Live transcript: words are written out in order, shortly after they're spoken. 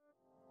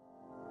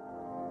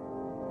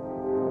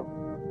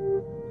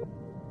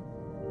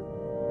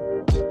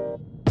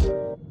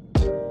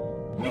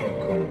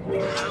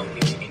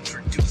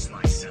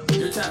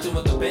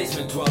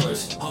Basement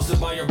Dwellers, hosted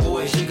by your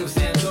boys Jacob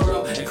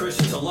Santoro and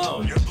Christian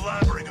Talone. You're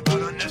blabbering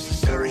about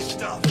unnecessary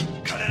stuff.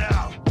 Cut it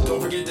out. Don't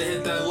forget to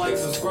hit that like,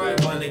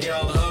 subscribe button to get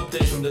all the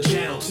updates from the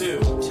channel too.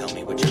 Tell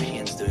me what your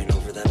hand's doing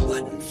over that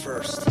button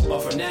first. But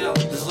for now,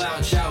 just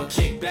loud shout,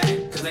 kick back,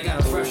 cause I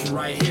got a fresh one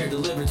right here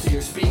delivered to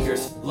your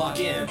speakers. Lock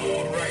in.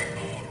 Alright.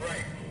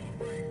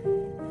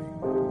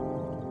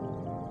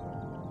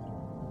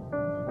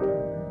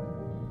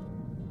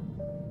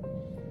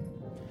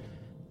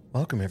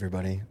 Welcome,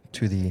 everybody,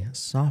 to the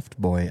Soft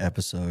Boy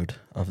episode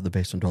of the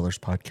Basement Dwellers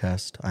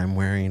podcast. I'm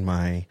wearing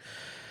my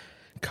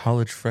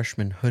college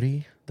freshman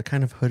hoodie, the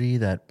kind of hoodie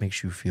that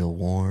makes you feel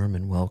warm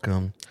and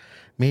welcome.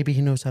 Maybe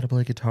he knows how to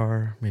play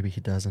guitar, maybe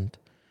he doesn't,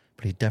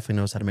 but he definitely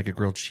knows how to make a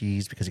grilled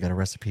cheese because he got a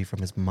recipe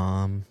from his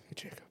mom. Hey,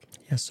 Jacob.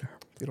 Yes, sir.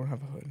 You don't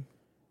have a hood.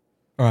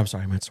 Oh, I'm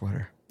sorry, I meant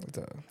sweater.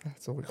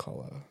 That's what we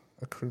call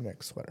a crew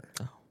neck sweater.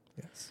 Oh.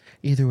 Yes.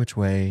 Either which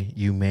way,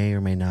 you may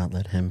or may not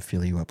let him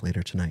fill you up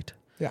later tonight.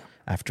 Yeah.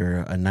 After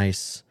a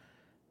nice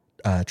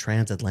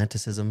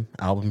transatlanticism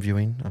album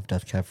viewing of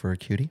Death Cab for a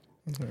Cutie.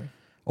 Mm-hmm.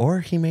 Or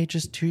he may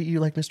just treat you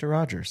like Mr.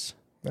 Rogers.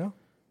 Yeah.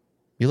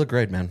 You look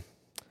great, man.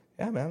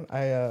 Yeah, man.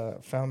 I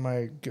found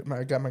I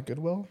got my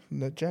Goodwill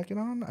knit jacket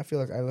on. I feel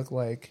like I look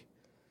like,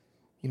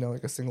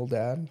 like a single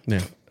dad.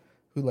 Yeah.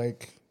 Who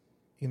like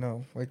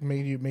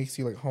makes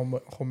you like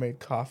homemade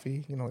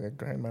coffee. Like I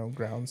grind my own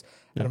grounds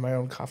out of my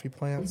own coffee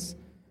plants.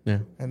 Yeah.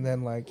 And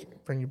then like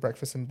bring you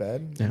breakfast in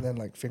bed, Yeah. and then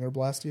like finger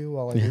blast you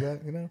while I do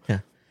that. Yeah.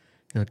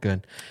 You look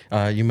good.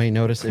 You may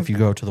notice if you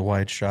go to the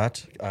wide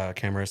shot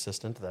camera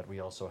assistant that we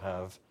also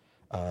have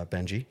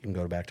Benji. You can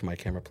go back to my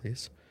camera,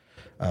 please.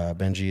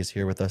 Benji is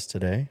here with us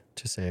today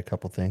to say a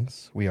couple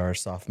things. We are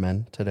soft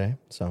men today,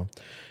 so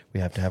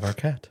we have to have our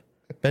cat.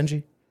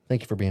 Benji,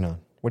 thank you for being on.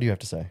 What do you have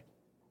to say?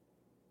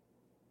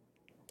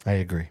 I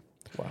agree.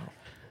 Wow.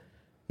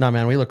 No,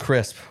 man, we look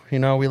crisp. We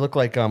look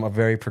like a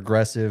very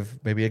progressive,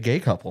 maybe a gay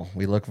couple.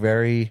 We look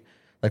very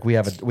like we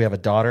have a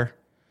daughter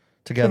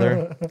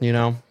together.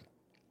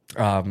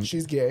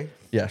 She's gay.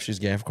 Yeah, she's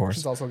gay, of course.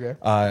 She's also gay.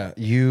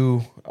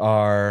 You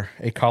are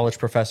a college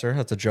professor.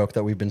 That's a joke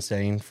that we've been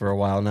saying for a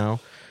while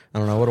now. I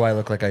don't know. What do I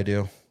look like I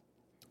do?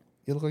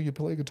 You look like you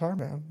play guitar,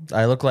 man.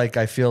 I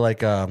feel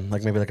like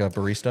maybe like a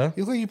barista.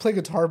 You look like you play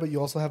guitar, but you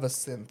also have a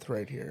synth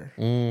right here.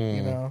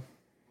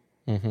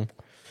 Mm-hmm.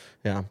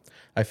 Yeah.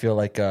 I feel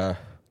like I'm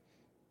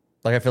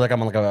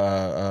on like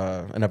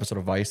an episode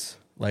of Vice,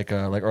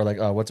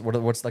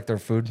 what's like their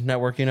Food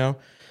Network, And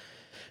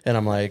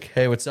I'm like,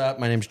 hey, what's up?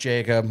 My name's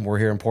Jacob. We're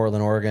here in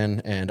Portland,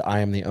 Oregon, and I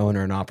am the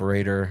owner and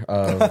operator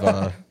of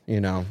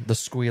the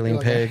Squealing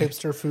You're like Pig. a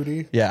hipster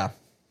foodie. Yeah,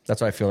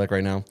 that's what I feel like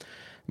right now.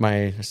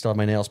 I still have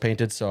my nails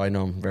painted, so I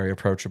know I'm very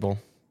approachable.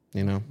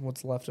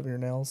 What's left of your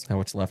nails? And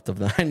what's left of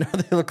them? I know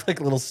they look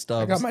like little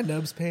stubs. I got my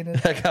nubs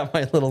painted. I got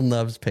my little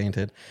nubs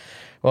painted.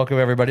 Welcome,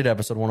 everybody, to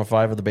episode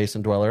 105 of The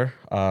Basement Dweller.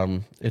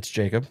 It's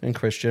Jacob and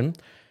Christian.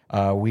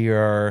 We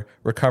are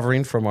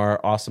recovering from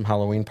our awesome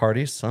Halloween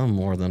party, some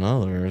more than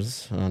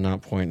others.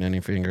 Not pointing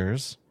any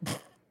fingers.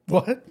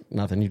 What?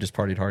 Nothing. You just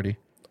partied hardy.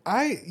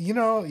 I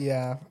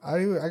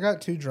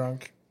got too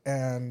drunk,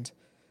 and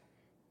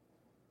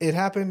it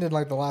happened in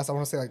like the last, I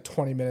want to say like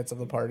 20 minutes of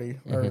the party,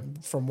 or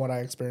from what I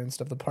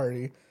experienced of the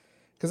party.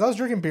 Because I was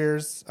drinking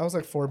beers. I was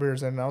like 4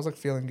 beers in, and I was like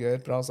feeling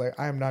good, but I was like,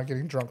 I am not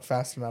getting drunk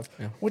fast enough.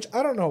 Yeah. Which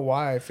I don't know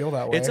why I feel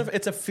that way.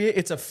 It's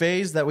a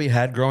phase that we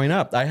had growing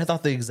up. I had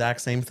thought the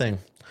exact same thing.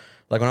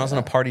 Like when I was in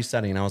a party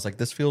setting, I was like,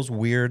 this feels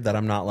weird that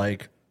I'm not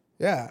like,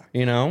 yeah.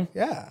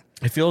 Yeah.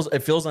 It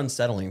feels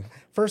unsettling.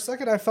 For a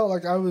second, I felt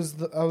like I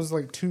was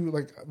like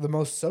the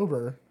most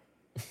sober.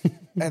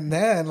 And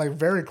then like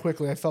very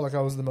quickly, I felt like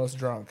I was the most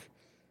drunk.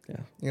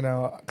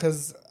 Yeah.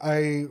 Because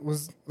I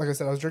was, like I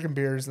said, I was drinking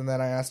beers, and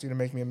then I asked you to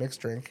make me a mixed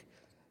drink,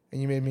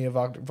 and you made me a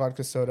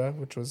vodka soda,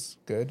 which was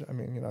good. I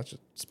mean, it's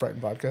just Sprite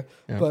and vodka.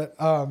 Yeah. But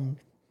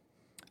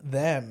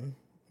then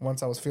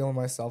once I was feeling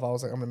myself, I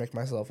was like, I'm gonna make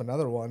myself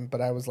another one.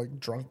 But I was like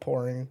drunk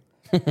pouring,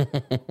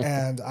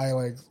 and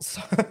I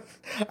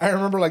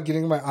remember like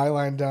getting my eye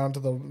line down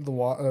to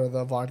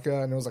the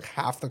vodka, and it was like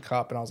half the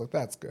cup, and I was like,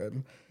 that's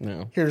good.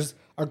 No. Here's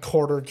a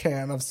quarter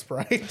can of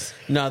Sprite.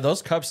 No,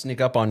 those cups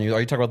sneak up on you. Are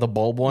you talking about the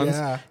bulb ones?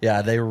 Yeah.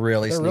 Yeah, they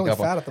really They're sneak really up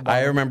fat on. at the bottom.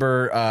 I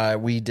remember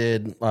we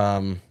did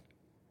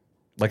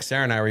like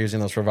Sarah and I were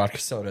using those for vodka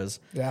sodas.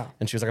 Yeah.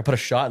 And she was like, I put a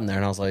shot in there,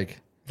 and I was like,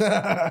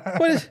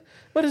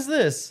 what is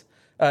this?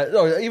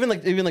 Even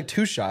like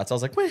 2 shots. I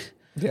was like, what?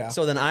 Yeah.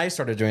 So then I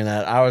started doing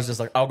that. I was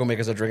just like, I'll go make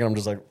us a drink, and I'm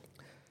just like,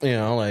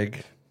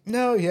 like.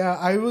 No, yeah,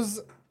 I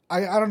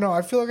don't know.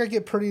 I feel like I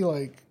get pretty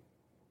like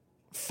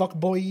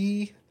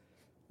fuckboy-y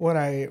when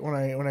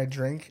I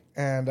drink,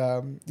 and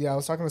I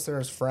was talking to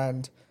Sarah's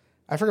friend.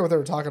 I forget what they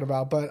were talking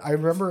about, but I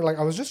remember like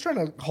I was just trying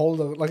to hold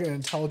an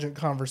intelligent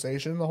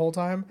conversation the whole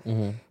time.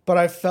 Mm-hmm. But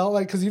I felt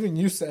like, because even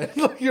you said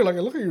you're like,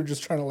 look, you're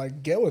just trying to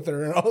like get with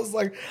her, and I was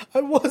like,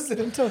 I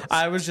wasn't.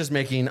 I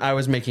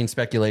was making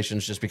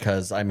speculations just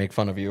because I make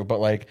fun of you. But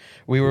like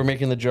we were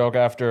making the joke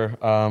after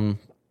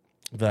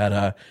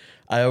that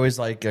I always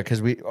like,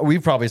 because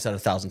we've probably said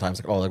 1,000 times,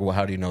 like, oh, like, well,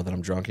 how do you know that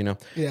I'm drunk, you know?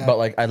 Yeah. But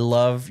like, I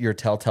love your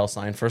telltale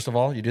sign. First of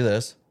all, you do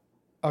this.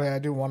 Oh yeah, I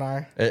do one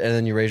eye. And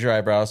then you raise your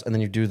eyebrows, and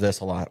then you do this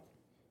a lot.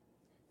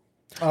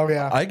 Oh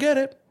yeah. I get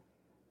it.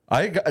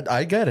 I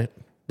get it.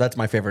 That's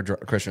my favorite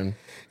Christian.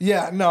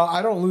 Yeah, no,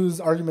 I don't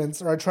lose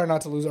arguments, or I try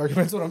not to lose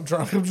arguments when I'm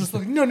drunk. I'm just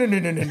like, no.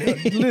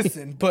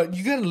 Listen, but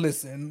you gotta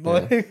listen.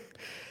 Like,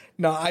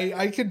 no,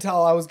 I could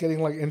tell I was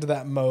getting like into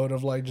that mode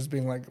of like just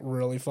being like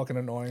really fucking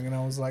annoying, and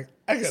I was like,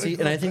 I gotta See,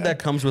 go and I to think bed.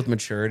 that comes with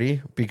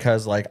maturity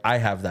because like I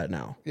have that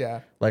now.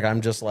 Yeah, Like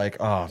I'm just like,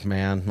 oh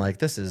man, like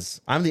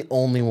I'm the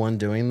only one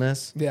doing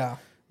this. yeah,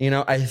 You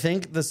know, I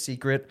think the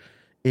secret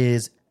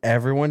is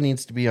everyone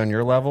needs to be on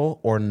your level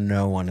or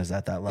no one is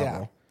at that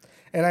level. yeah.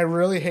 And I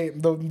really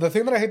hate the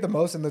thing that I hate the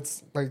most, and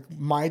that's like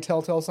my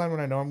telltale sign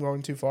when I know I'm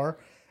going too far,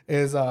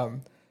 is I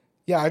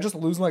just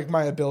lose like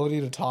my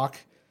ability to talk,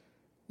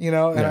 you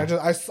know, and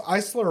I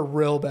slur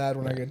real bad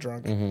when I get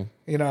drunk,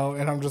 you know,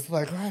 and I'm just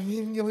like, I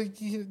mean, you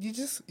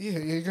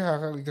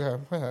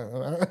go,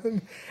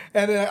 and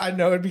then I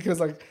know it because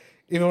like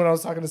even when I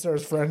was talking to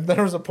Sarah's friend,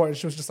 there was a point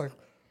she was just like,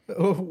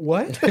 oh,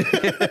 what?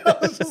 I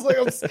was just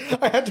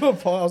like, I had to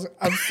apologize.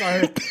 I'm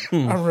sorry,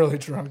 I'm really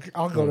drunk.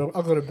 I'll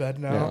go to bed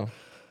now. Yeah.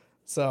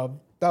 So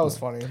that was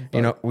funny.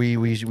 You know, we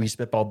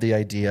spitballed the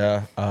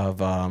idea of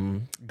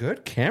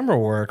good camera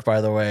work,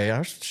 by the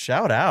way.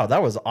 Shout out.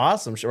 That was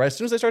awesome. Right as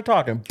soon as I started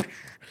talking,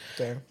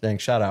 dang,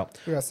 shout out.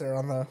 We got Sarah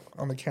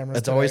on the camera.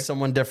 It's always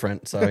someone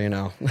different. So, you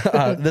know,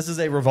 this is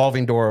a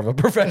revolving door of a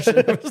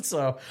profession.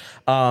 So,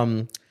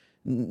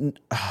 we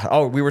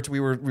were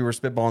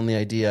spitballing the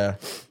idea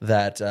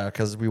that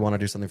because we want to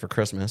do something for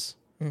Christmas,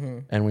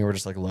 and we were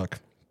just like, look,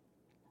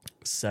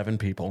 7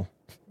 people.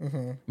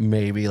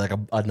 Maybe like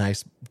a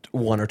nice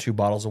 1 or 2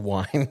 bottles of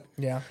wine,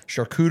 Yeah.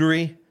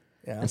 charcuterie,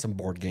 Yeah. and some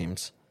board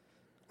games.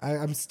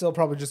 I'm still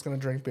probably just going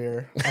to drink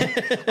beer.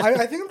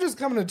 I think I'm just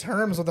coming to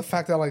terms with the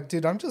fact that, like,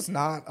 dude, I'm just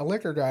not a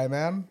liquor guy,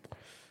 man.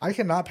 I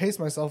cannot pace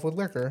myself with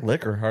liquor.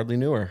 Liquor, hardly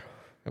knew her.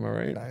 Am I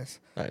right? Nice.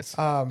 Nice.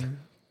 But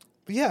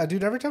yeah,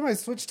 dude, every time I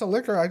switch to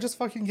liquor, I just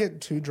fucking get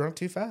too drunk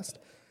too fast.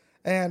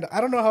 And I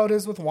don't know how it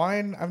is with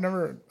wine.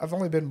 I've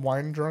only been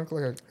wine drunk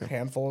like a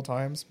handful of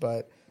times,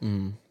 but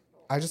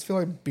I just feel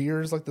like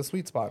beer is like the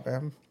sweet spot,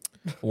 man.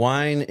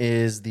 Wine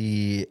is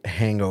the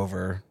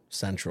hangover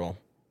central.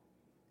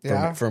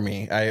 Yeah. For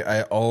me.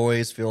 I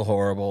always feel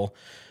horrible.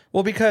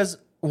 Well, because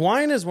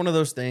wine is one of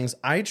those things.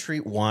 I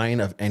treat wine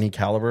of any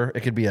caliber.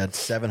 It could be a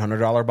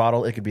 $700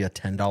 bottle. It could be a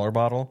 $10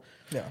 bottle.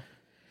 Yeah.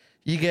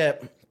 You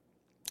get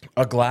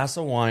a glass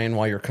of wine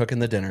while you're cooking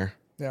the dinner.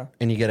 Yeah.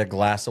 And you get a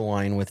glass of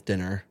wine with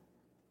dinner.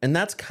 And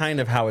that's kind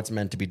of how it's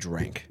meant to be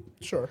drank.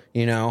 Sure.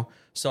 You know?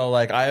 So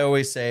like I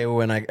always say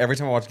every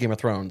time I watch Game of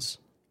Thrones,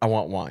 I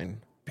want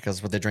wine because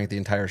it's what they drink the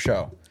entire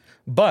show.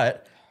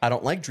 But I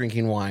don't like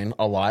drinking wine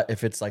a lot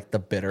if it's like the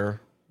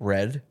bitter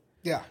red.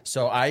 Yeah.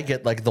 So I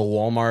get like the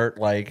Walmart,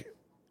 like,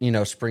 you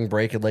know, spring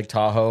break at Lake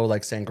Tahoe,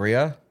 like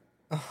sangria,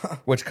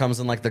 which comes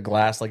in like the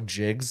glass, like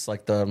jigs,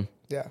 like the,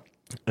 Yeah.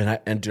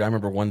 and dude, I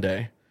remember one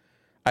day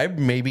I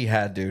maybe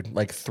had, dude,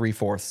 like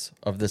 3/4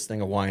 of this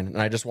thing of wine.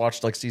 And I just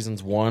watched like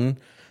seasons 1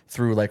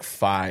 through like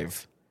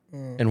 5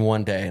 in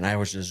one day. And I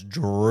was just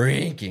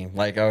drinking.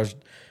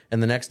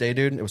 And the next day,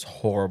 dude, it was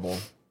horrible.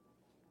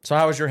 So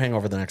how was your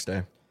hangover the next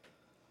day?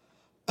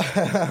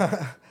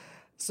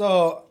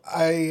 So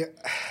I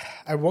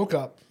woke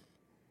up,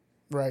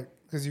 right?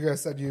 Because you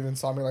guys said you even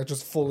saw me like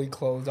just fully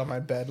clothed on my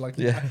bed. Like,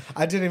 Yeah.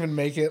 I didn't even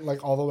make it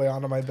like all the way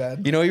onto my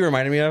bed. You know what you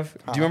reminded me of?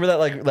 Do you remember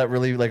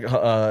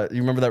that you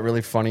remember that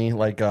really funny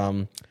like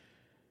you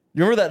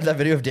remember that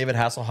video of David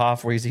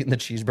Hasselhoff where he's eating the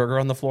cheeseburger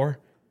on the floor?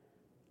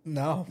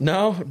 No.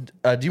 No?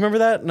 Do you remember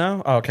that?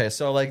 No? Oh, okay.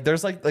 So like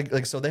there's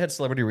like so they had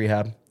Celebrity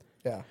Rehab.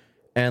 Yeah.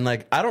 And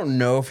like I don't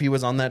know if he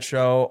was on that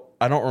show.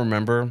 I don't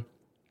remember.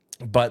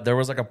 But there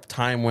was like a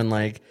time when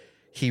like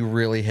he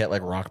really hit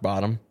like rock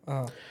bottom.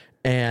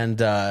 And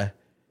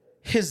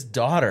his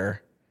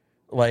daughter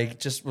like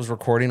just was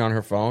recording on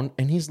her phone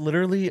and he's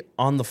literally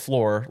on the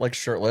floor like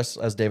shirtless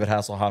as David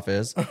Hasselhoff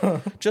is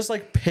just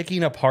like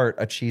picking apart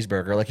a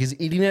cheeseburger. Like he's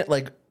eating it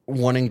like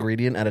one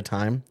ingredient at a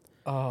time.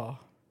 Oh.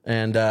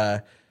 And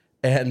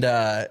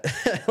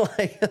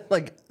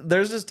like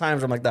there's just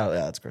times where I'm like, oh,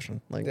 yeah, that's Christian.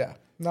 Like, Yeah.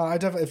 No, I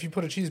definitely. If you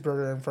put a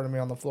cheeseburger in front of me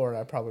on the floor,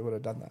 I probably would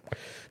have done that.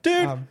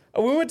 dude,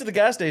 we went to the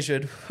gas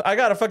station. I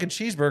got a fucking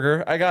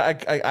cheeseburger.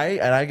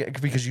 I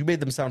because you made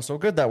them sound so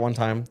good that one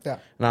time. Yeah.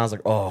 And I was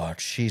like, oh,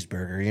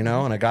 cheeseburger, you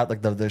know. And I got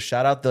like the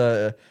shout out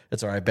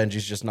it's all right.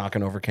 Benji's just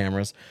knocking over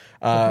cameras.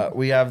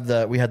 We had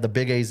the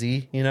big AZ,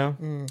 you know.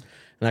 And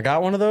I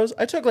got one of those.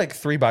 I took like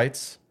 3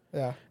 bites.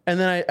 Yeah. And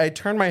then I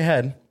turned my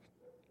head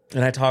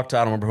and I talked to, I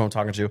don't remember who I'm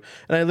talking to.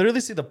 And I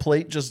literally see the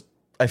plate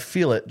I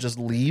feel it just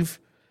leave.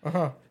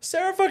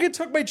 Sarah fucking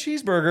took my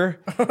cheeseburger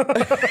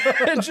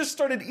and just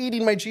started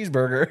eating my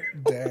cheeseburger.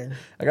 Dang.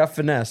 I got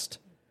finessed.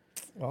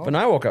 Well. But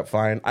I woke up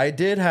fine. I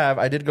did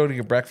go to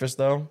get breakfast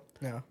though.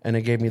 Yeah. And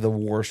it gave me the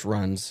worst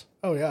runs.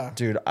 Oh yeah.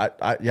 Dude,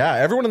 yeah,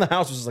 everyone in the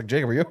house was just like,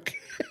 Jacob, are you okay?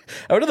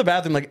 I went to the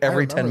bathroom like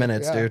every 10 remember,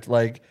 minutes, yeah. dude.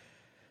 Like,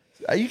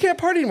 You can't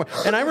party anymore.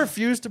 And I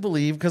refuse to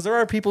believe, because there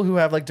are people who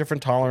have like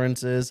different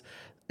tolerances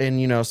and,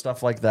 you know,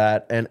 stuff like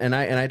that. And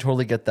I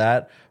totally get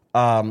that.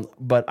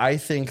 But I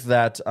think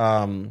that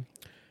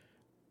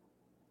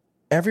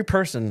every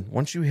person,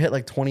 once you hit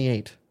like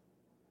 28,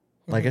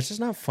 like it's just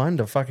not fun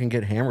to fucking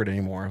get hammered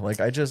anymore. Like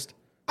I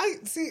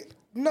see.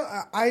 No,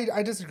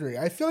 I disagree.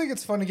 I feel like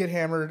it's fun to get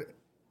hammered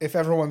if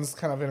everyone's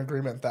kind of in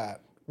agreement that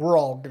we're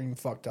all getting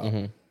fucked up.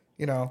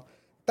 You know,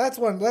 that's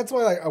why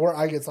like where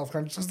I get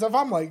self-conscious. Because if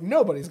I'm like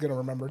nobody's gonna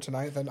remember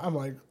tonight, then I'm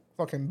like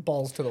fucking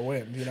balls to the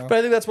wind. You know. But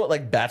I think that's what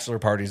like bachelor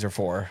parties are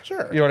for.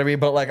 Sure. You know what I mean?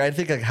 But like I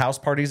think like house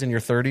parties in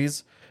your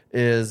 30s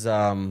is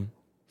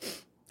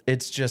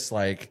it's just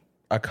like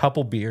a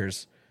couple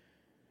beers.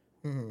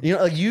 You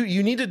know, like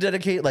you need to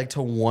dedicate like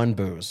to one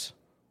booze.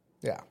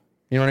 Yeah.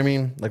 You know what I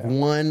mean? Like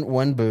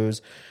one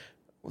booze.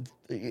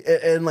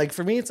 And like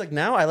for me, it's like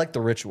now I like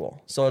the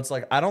ritual. So it's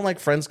like I don't like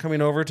friends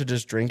coming over to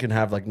just drink and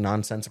have like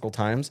nonsensical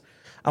times.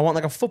 I want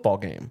like a football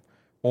game,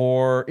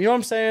 or you know what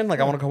I'm saying? Like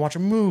I want to go watch a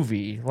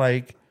movie.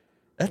 Like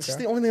that's just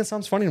the only thing that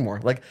sounds fun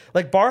anymore.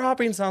 Like bar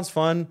hopping sounds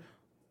fun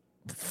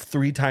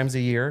 3 times a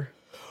year.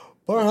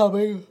 Bar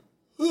hopping.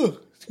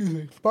 Excuse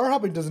me. Bar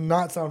hopping does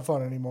not sound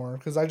fun anymore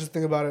because I just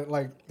think about it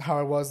like how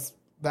I was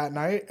that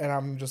night, and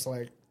I'm just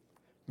like,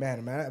 man,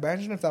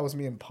 imagine if that was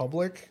me in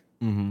public.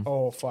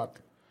 Oh fuck.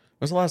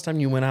 When was the last time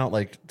you went out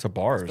like to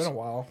bars? It's been a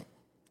while.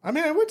 I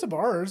mean, I went to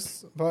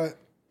bars, but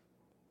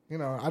you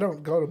know, I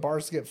don't go to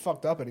bars to get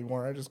fucked up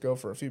anymore. I just go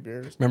for a few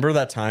beers. Remember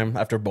that time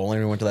after bowling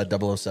we went to that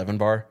 007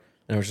 bar?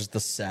 And it was just the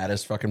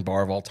saddest fucking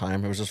bar of all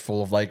time. It was just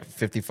full of like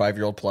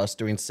 55-year-old plus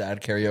doing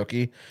sad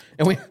karaoke.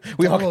 And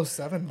we all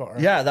 007 bar.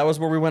 Yeah, that was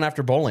where we went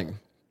after bowling.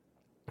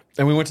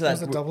 And we went to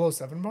that. Was it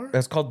 007 bar?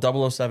 It's called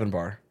 007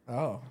 bar.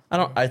 Oh.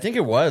 I think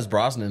it was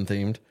Brosnan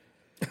themed.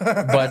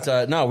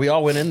 But no, we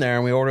all went in there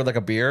and we ordered like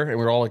a beer and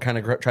we were all like kind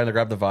of trying to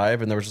grab the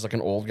vibe, and there was just like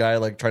an old guy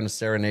like trying to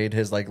serenade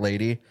his like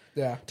lady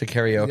to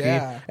karaoke.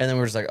 Yeah. And then we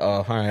were just like,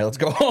 oh, all right, let's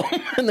go home.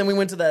 And then we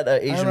went to that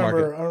Asian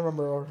market. I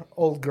remember an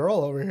old girl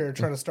over here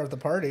trying to start the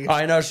party.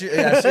 I know she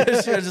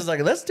was just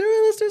like, let's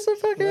do some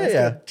fucking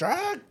Get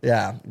drunk.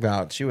 Yeah.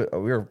 No, we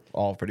were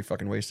all pretty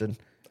fucking wasted.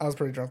 I was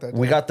pretty drunk that day.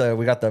 We got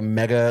the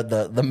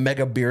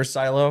mega beer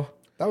silo.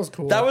 That was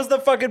cool. That was the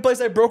fucking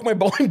place I broke my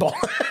bowling ball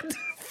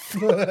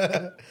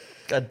at.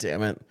 God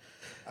damn it.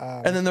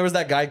 And then there was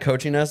that guy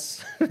coaching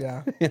us.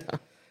 Yeah.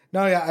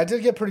 No, yeah, I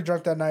did get pretty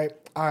drunk that night.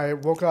 I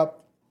woke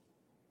up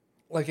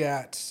like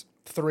at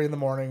 3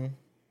 a.m.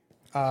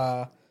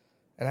 And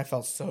I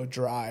felt so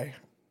dry.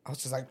 I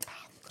was just like,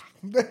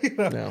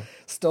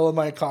 still in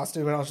my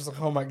costume, and I was just like,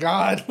 oh my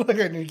God,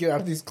 like I need to get out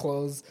of these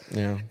clothes.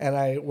 Yeah. And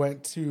I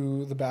went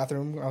to the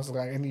bathroom. I was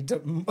like, I need to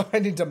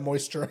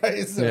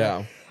moisturize. And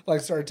Yeah. I,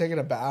 started taking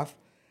a bath,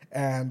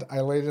 and I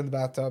laid in the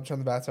bathtub,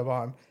 turned the bathtub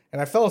on,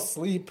 and I fell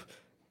asleep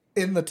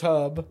in the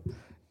tub,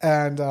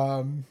 and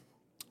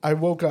I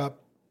woke up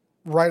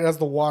right as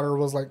the water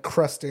was like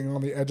cresting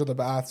on the edge of the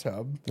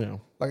bathtub. Yeah.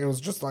 Like it was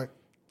just like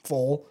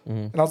full,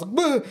 and I was like,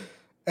 bleh!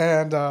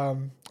 And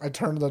I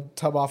turned the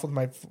tub off with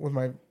my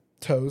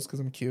toes because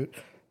I'm cute,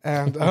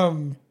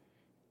 and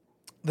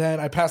then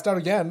I passed out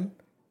again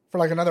for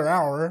like another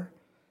hour,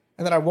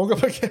 and then I woke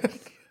up again.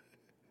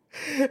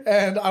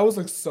 And I was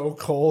like so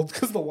cold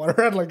because the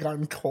water had like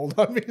gotten cold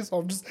on me, so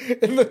I'm just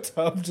in the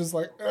tub, just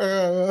like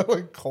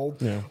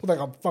cold, with like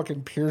a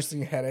fucking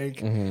piercing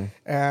headache.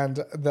 And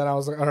then I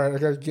was like, all right, I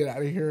gotta get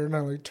out of here, and I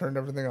like turned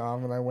everything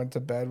off, and I went to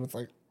bed with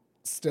like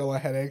still a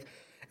headache.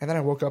 And then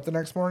I woke up the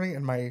next morning,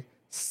 and my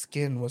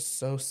skin was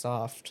so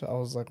soft. I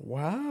was like,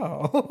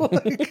 wow.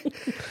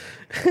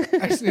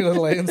 I just need to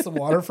lay in some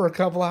water for a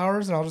couple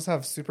hours, and I'll just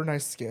have super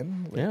nice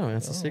skin. Yeah,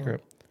 that's the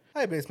secret.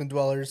 Hi, Basement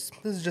Dwellers.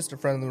 This is just a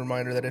friendly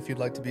reminder that if you'd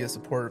like to be a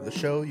supporter of the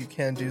show, you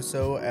can do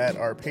so at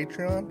our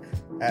Patreon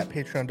at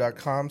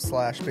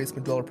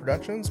patreon.com/Basement Dweller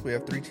Productions. We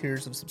have 3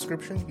 tiers of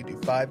subscription. You can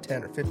do 5,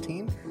 10, or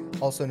 15,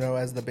 also known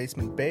as the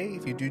Basement Bay.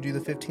 If you do the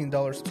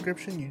 $15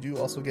 subscription, you do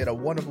also get a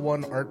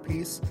one-of-one art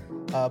piece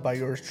by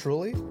yours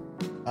truly.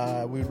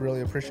 We'd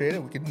really appreciate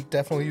it. We could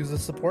definitely use the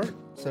support.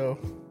 So,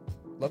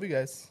 love you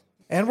guys.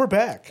 And we're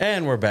back.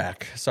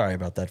 Sorry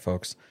about that,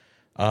 folks.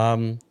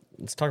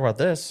 Let's talk about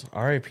this.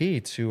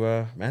 R.I.P.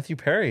 to Matthew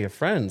Perry of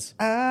Friends.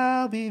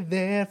 I'll be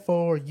there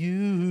for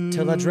you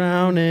Till I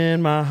drown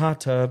in my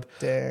hot tub.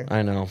 Dang.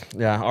 I know.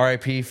 Yeah.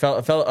 R.I.P.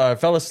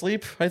 Fell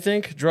asleep. I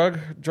think drug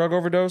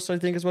overdose. I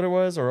think is what it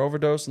was, or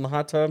overdose in the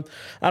hot tub.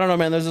 I don't know,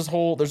 man. There's this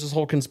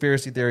whole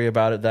conspiracy theory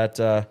about it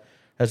that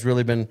has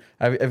really been.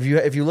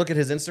 If you look at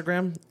his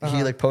Instagram,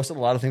 he like posted a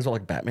lot of things about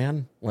like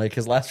Batman. Like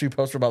his last few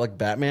posts were about like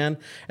Batman,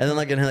 and then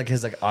like in like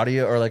his like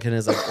audio or like in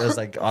his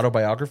like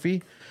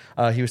autobiography.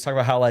 He was talking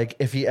about how like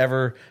if he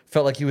ever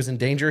felt like he was in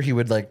danger, he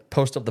would like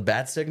post up the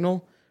bat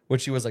signal,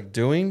 which he was like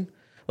doing.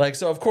 Like,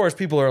 so of course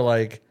people are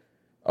like,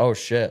 oh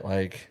shit,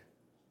 like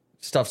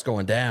stuff's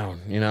going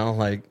down, you know?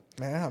 Like,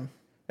 Man.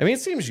 I mean, it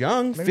seems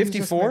young,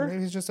 54.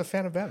 Maybe he's just a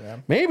fan of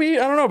Batman. Maybe,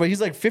 I don't know, but he's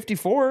like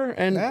 54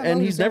 and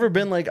he's he's never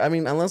been like, I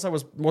mean, unless I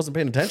wasn't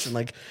paying attention,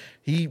 like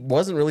he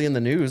wasn't really in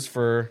the news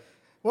for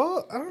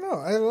Well, I don't know.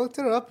 I looked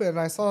it up and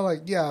I saw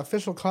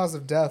official cause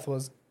of death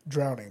was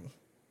drowning.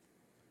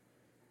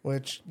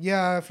 Which,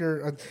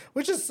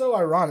 which is so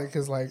ironic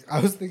because I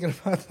was thinking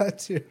about that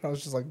too. I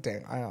was just like,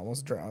 dang, I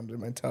almost drowned in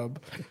my tub.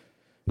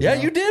 Yeah,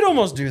 you did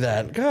almost do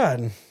that.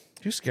 God,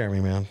 you scare me,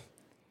 man.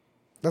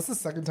 That's the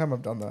second time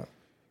I've done that.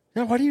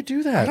 Yeah, why do you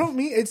do that? I don't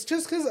mean it's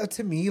just because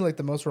to me,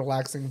 the most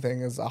relaxing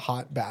thing is a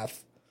hot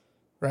bath,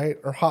 right?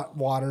 Or hot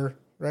water,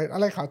 right? I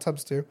like hot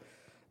tubs too,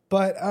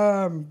 but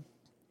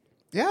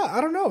yeah, I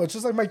don't know. It's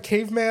just my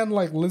caveman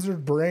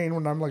lizard brain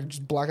when I'm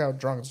just blackout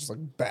drunk. It's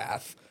just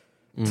bath,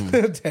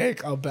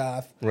 take a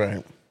bath,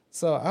 Right.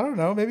 So I don't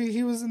know. Maybe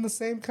he was in the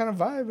same kind of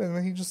vibe, and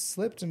then he just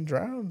slipped and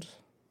drowned.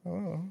 I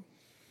don't know.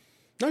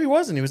 No, he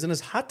wasn't. He was in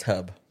his hot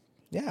tub.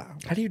 Yeah.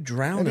 How do you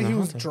drown Maybe in a he hot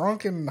was tub?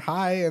 drunk and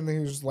high, and then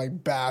he was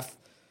bath,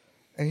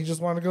 and he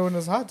just wanted to go in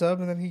his hot tub,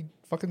 and then he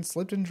fucking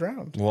slipped and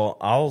drowned. Well,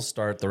 I'll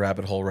start the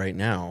rabbit hole right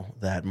now.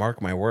 That,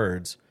 mark my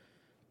words,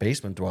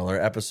 Basement Dweller,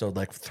 episode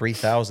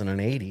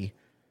 3080.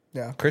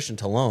 Yeah. Christian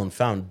Talone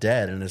found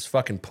dead in his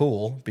fucking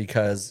pool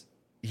because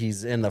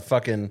he's in the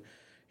fucking.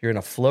 You're in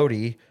a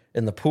floaty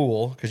in the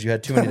pool because you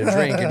had too many to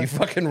drink and you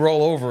fucking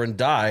roll over and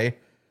die.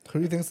 Who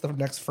do you think's the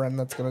next friend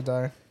that's gonna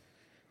die?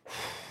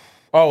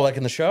 Oh,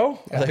 in the show?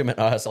 I thought you meant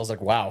us. I was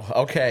like, wow,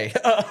 okay.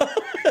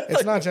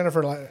 It's not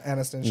Jennifer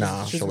Aniston.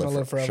 She's gonna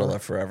live forever. She'll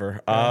live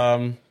forever.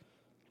 Yeah.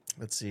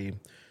 Let's see.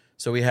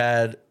 So we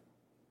had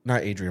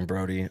not Adrian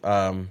Brody.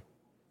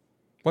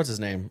 What's his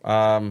name?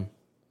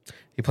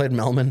 He played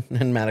Melman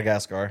in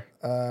Madagascar.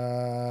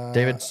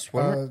 David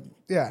Schwimmer.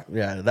 Yeah,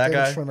 that David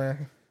guy.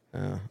 Schwimmer.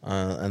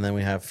 And then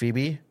we have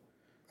Phoebe.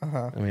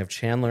 And we have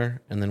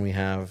Chandler, and then we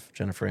have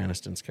Jennifer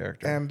Aniston's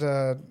character and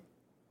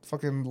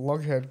fucking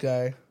lughead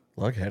guy.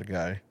 Lughead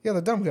guy. Yeah,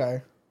 the dumb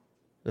guy.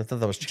 I thought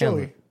that was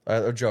Chandler.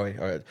 Joey.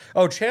 All right.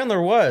 Oh,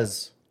 Chandler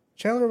was.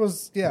 Chandler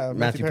was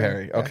Matthew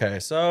Perry. Yeah. Okay,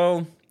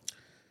 so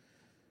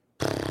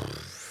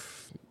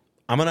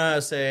I'm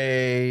gonna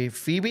say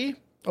Phoebe.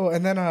 Oh,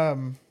 and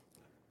then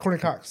Courtney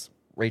Cox.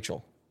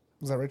 Rachel.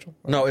 Was that Rachel?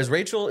 No, is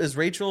Rachel?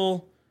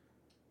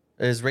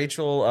 I think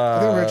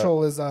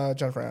Rachel is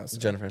Jennifer Aniston.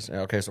 Jennifer.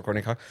 Okay, so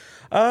Courtney Cox.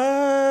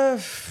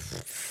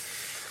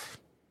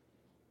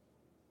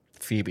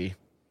 Phoebe.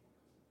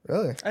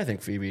 Really? I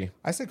think Phoebe.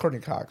 I say Courtney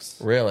Cox.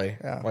 Really?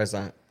 Yeah. Why is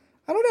that?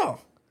 I don't know.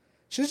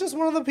 She's just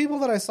one of the people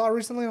that I saw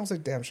recently. I was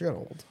like, damn, she got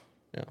old.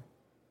 Yeah.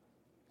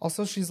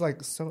 Also, she's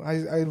so.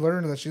 I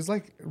learned that she's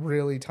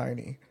really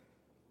tiny.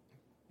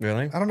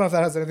 Really? I don't know if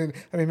that has anything.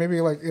 I mean, maybe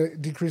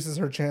it decreases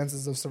her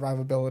chances of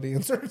survivability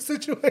in certain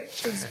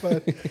situations.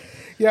 But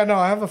yeah, no,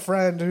 I have a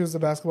friend who's a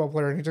basketball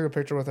player, and he took a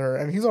picture with her,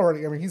 and he's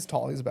already. I mean, he's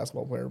tall. He's a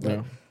basketball player,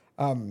 but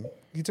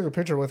he took a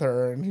picture with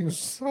her, and I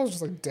was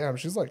just like, damn,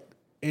 she's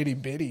itty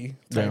bitty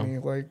tiny.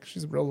 Yeah.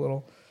 She's real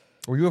little.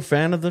 Were you a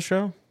fan of the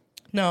show?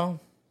 No,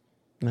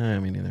 No,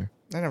 me neither.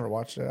 I never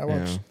watched it. I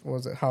watched what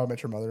was it How I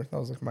Met Your Mother? That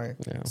was my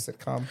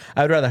sitcom.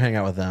 I would rather hang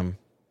out with them.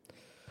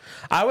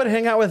 I would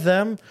hang out with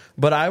them,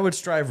 but I would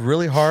strive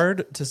really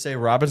hard to say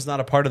Robin's not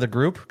a part of the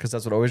group because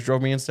that's what always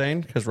drove me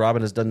insane. Because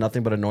Robin has done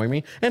nothing but annoy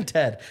me. And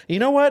Ted, you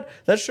know what?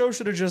 That show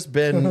should have just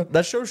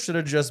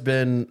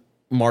been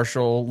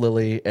Marshall,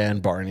 Lily,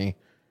 and Barney.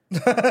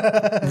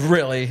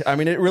 Really, I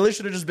mean, it really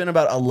should have just been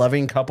about a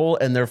loving couple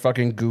and their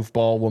fucking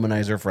goofball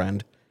womanizer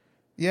friend.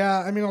 Yeah,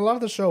 I mean, a lot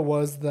of the show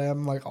was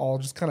them all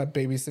just kind of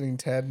babysitting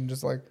Ted and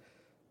just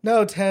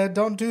no, Ted,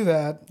 don't do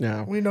that.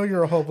 Yeah. We know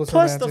you're a hopeless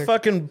Plus romantic. the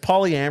fucking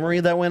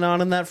polyamory that went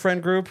on in that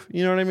friend group.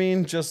 You know what I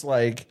mean? Just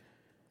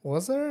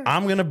was there?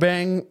 I'm going to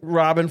bang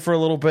Robin for a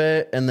little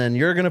bit, and then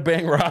you're going to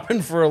bang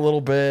Robin for a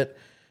little bit.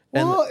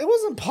 And Well, it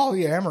wasn't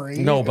polyamory.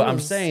 no, but It I'm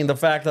was- saying the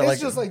fact that it's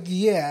just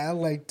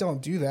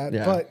don't do that.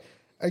 Yeah. But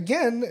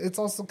again, it's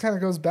also kind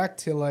of goes back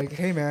to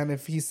hey man,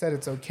 if he said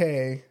it's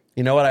okay.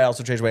 you know what? I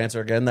also changed my answer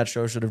again. That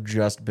show should have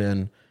just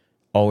been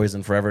Always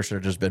and Forever. Should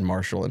have just been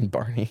Marshall and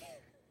Barney.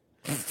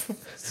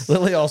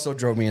 Lily also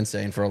drove me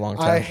insane for a long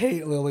time. I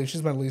hate Lily.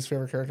 She's my least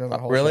favorite character in that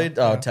whole Really?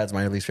 show. Oh, Yeah. Ted's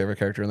my least favorite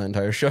character in the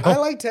entire show. I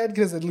like Ted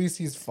because at least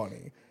he's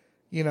funny.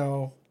 You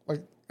know,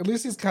 at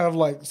least he's kind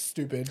of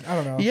stupid. I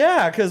don't know.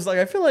 Yeah, because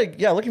I feel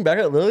looking back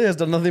at it, Lily has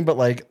done nothing but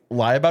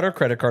lie about her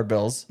credit card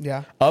bills.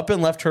 Yeah. Up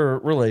and left her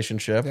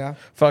relationship. Yeah.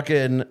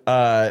 Fucking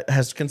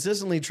has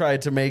consistently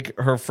tried to make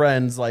her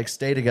friends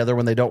stay together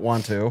when they don't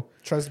want to.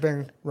 Tries to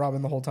bang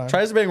Robin the whole time.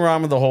 Tries to bang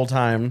Robin the whole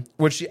time,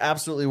 which she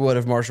absolutely would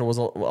if Marshall was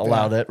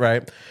allowed it,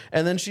 right?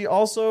 And then she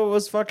also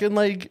was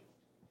fucking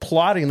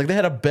plotting. They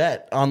had a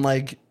bet on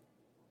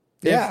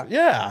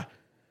Yeah.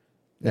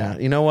 Yeah,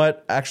 you know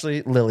what?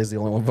 Actually, Lily's the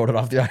only one voted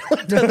off the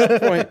island at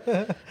that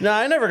point. No,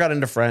 I never got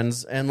into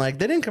Friends, and they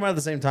didn't come out at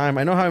the same time.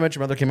 I know How I Met Your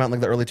Mother came out in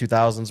the early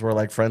 2000s,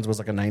 where Friends was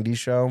a 90s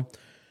show,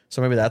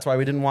 so maybe that's why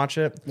we didn't watch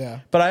it.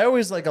 Yeah. But I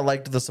always I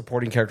liked the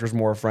supporting characters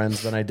more of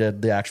Friends than I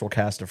did the actual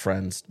cast of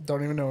Friends.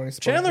 Don't even know any.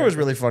 Chandler was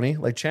really funny.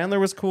 Chandler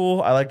was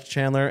cool. I liked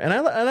Chandler, and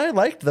I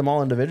liked them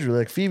all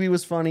individually. Phoebe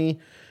was funny,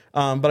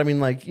 but I mean,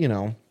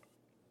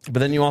 But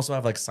then you also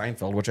have like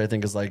Seinfeld, which I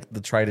think is like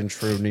the tried and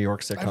true New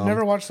York sitcom. I've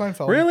never watched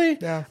Seinfeld. Really?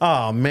 Yeah.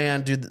 Oh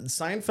man, dude,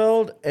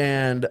 Seinfeld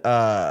and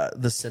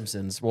The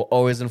Simpsons will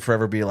always and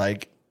forever be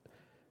like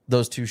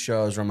those two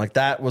shows where I'm like,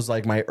 that was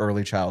like my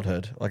early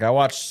childhood. Like I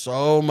watched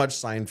so much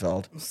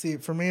Seinfeld. See,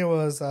 for me, it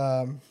was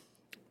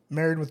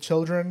Married with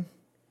Children.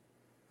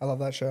 I love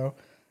that show.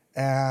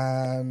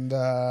 And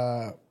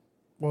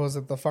what was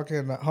it? The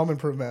fucking Home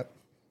Improvement.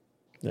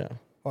 Yeah. I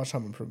watched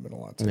Home Improvement a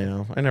lot too.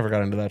 Yeah. I never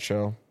got into that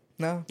show.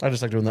 No? I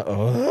just like doing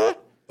the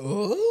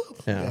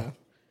Yeah.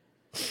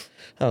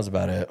 That was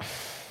about it.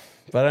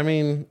 But I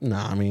mean,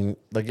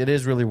 like it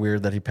is really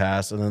weird that he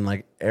passed, and then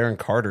like Aaron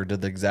Carter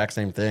did the exact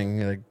same thing.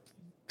 He like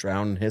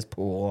drowned in his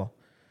pool.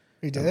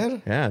 He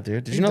did? Yeah,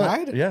 dude. Did He you know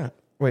died? that? Yeah.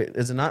 Wait,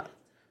 is it not?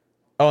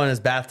 Oh, in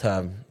his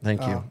bathtub.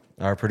 Thank you.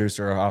 Our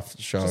producer off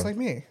the show. Just like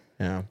me.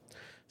 Yeah.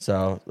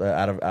 So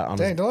on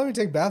Dang, don't let me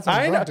take baths when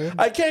I I'm know. drunk, dude.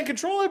 I can't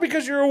control it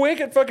because you're awake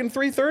at fucking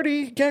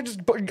 3:30. You can't just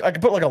I can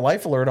put like a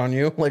life alert on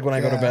you, like when I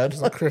go to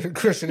bed.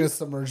 Christian is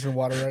submerged in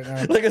water right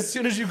now. Like as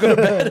soon as you go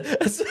to bed,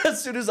 as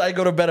soon as I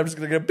go to bed, I'm just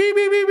gonna go beep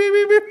beep beep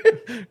beep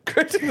beep beep.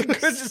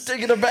 Chris is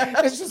taking a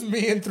bath. It's just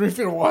me in 3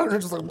 feet of water,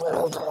 just like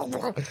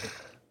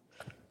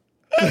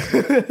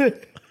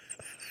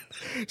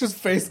just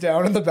face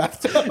down in the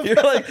bathtub.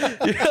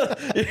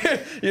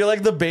 You're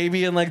like the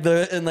baby in like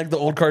the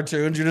old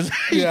cartoons. You just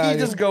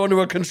just go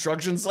into a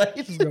construction site.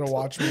 He's gonna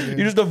watch me. Dude.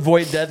 You just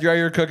avoid death while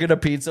you're cooking a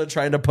pizza,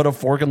 trying to put a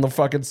fork in the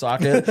fucking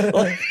socket.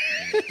 Like,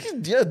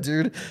 yeah,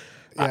 dude.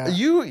 Yeah.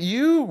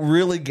 You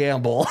really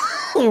gamble.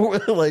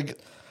 Like,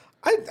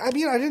 I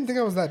mean, I didn't think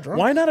I was that drunk.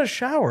 why not a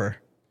shower?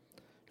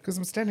 Because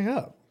I'm standing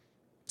up.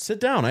 Sit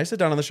down. I sit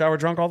down in the shower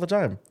drunk all the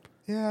time.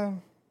 Yeah,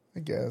 I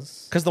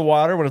guess. Because the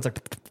water, when it's like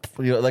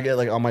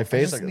on my I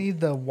face, just like, need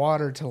the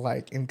water to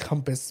like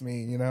encompass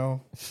me, you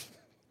know.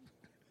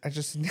 I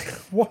just need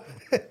what?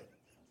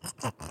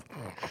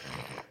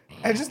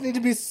 I just need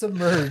to be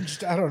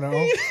submerged. I don't know.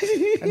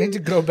 I need to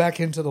go back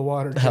into the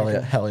water.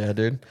 hell yeah,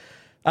 dude.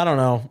 I don't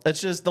know.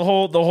 It's just the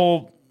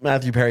whole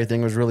Matthew Perry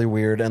thing was really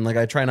weird, and like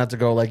I try not to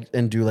go like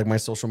and do like my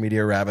social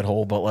media rabbit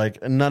hole, but like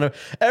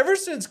ever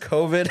since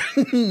COVID,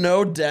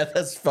 no death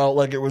has felt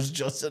like it was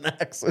just an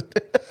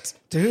accident.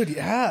 Dude,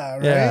 yeah,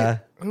 right? Yeah.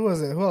 Who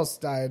was it? Who else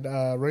died?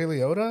 Ray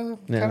Liotta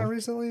Yeah. kind of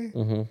recently?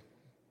 Mm-hmm.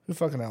 Who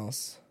fucking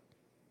else?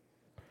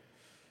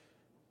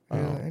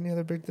 Any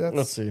other big deaths?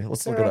 Let's see.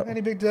 Let's look Sarah, it up. Any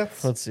big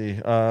deaths? Let's see.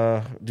 Do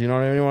you know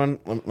anyone?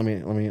 Let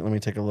me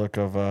take a look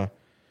of.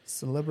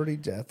 Celebrity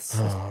deaths.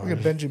 Look at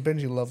Benji.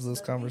 Benji loves this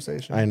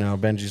conversation. I know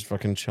Benji's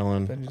fucking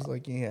chilling. Benji's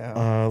like,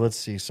 yeah. Let's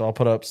see. So I'll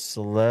put up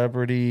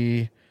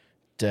celebrity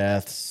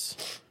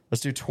deaths.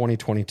 Let's do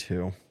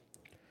 2022.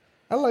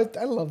 I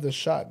love this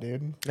shot,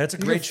 dude. That's a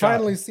You great can shot.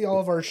 finally see all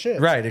of our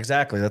shit. Right,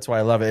 exactly. That's why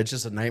I love it. It's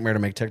just a nightmare to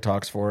make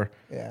TikToks for.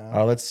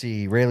 Yeah. Let's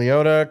see. Ray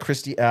Liotta,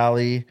 Christy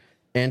Alley,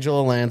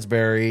 Angela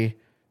Lansbury,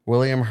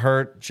 William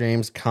Hurt,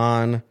 James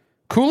Caan,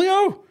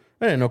 Coolio.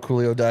 I didn't know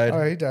Coolio died.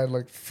 Oh, he died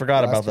like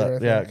Forgot last about year,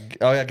 that. I Yeah. think.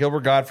 Oh yeah.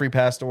 Gilbert Godfrey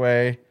passed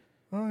away.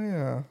 Oh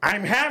yeah.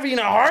 I'm having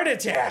a heart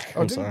attack.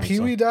 Oh, didn't Pee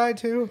Wee die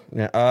too?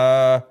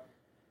 Yeah.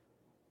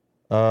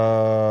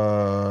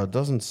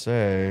 Doesn't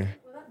say.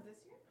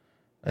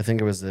 I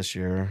think it was this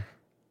year.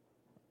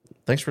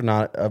 Thanks for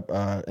not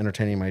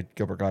entertaining my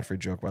Gilbert Godfrey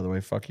joke, by the way.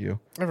 Fuck you.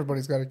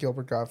 Everybody's got a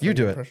Gilbert Godfrey You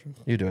do impression.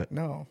 it. You do it.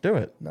 No. Do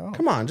it. No.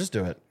 Come on, just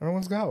do it.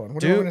 Everyone's got one.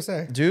 What do you want me to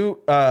say? Do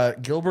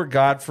Gilbert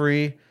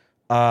Godfrey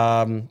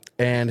and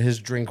his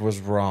drink was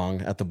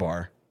wrong at the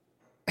bar.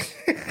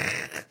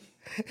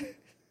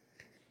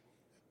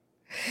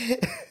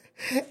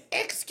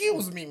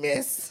 Excuse me,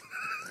 miss.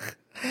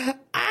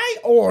 I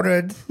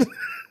ordered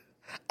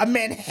a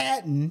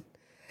Manhattan,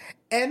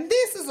 and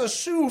this is a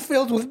shoe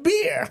filled with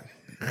beer.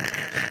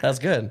 That's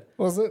good.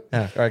 Was it?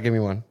 Yeah. All right, give me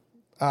one.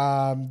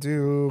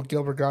 Do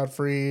Gilbert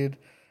Gottfried.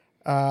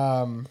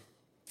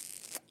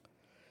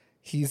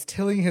 He's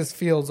tilling his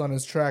fields on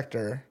his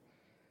tractor,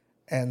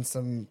 and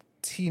some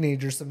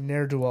teenagers, some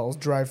ne'er-do-wells,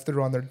 drive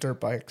through on their dirt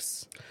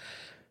bikes.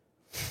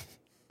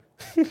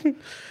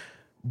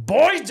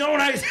 Boy, don't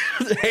I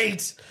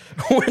hate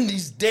when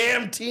these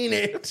damn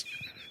teenagers.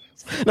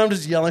 And I'm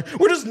just yelling.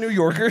 We're just New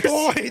Yorkers.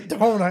 Boy,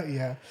 don't I?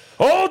 Yeah.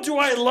 Oh, do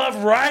I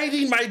love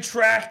riding my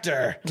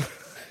tractor.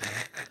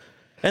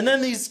 And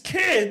then these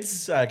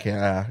kids. I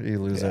can't. You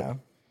lose it.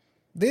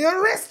 The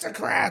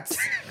aristocrats.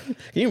 Can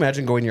you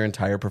imagine going your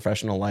entire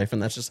professional life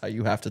and that's just how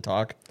you have to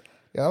talk?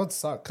 Yeah, that would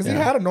suck. Because he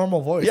had a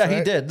normal voice. Yeah, he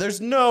right? did. There's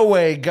no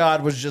way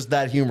God was just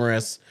that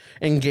humorous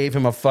and gave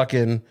him a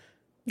fucking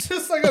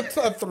Just like a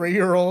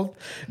 3-year-old.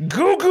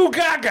 goo goo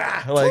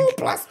gaga. Like, 2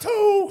 plus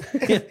 2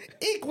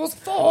 equals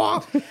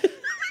 4.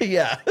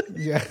 yeah.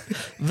 Yeah.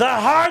 The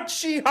heart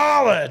she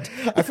hollered.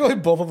 I feel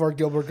like both of our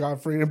Gilbert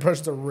Gottfried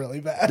impressions are really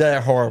bad.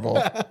 They're horrible.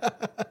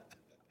 But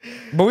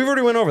we've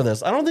already went over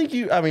this. I don't think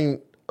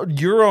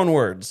your own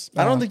words.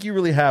 I don't think you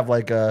really have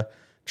like a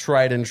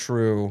tried and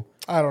true.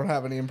 I don't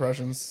have any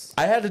impressions.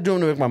 I had to do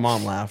them to make my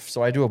mom laugh,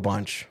 so I do a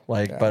bunch.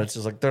 Like, but it's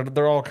just like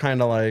they're all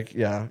kind of like,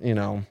 yeah, you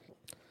know.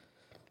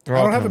 I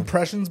don't have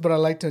impressions, but I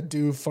like to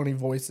do funny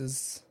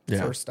voices.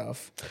 Yeah. for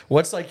stuff.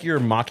 What's like your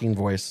mocking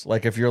voice?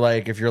 Like if you're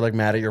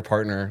mad at your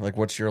partner, like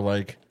what's your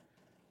like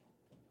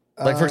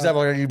for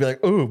example, like, you'd be like,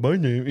 "Oh, my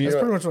name." That's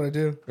pretty much what I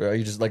do.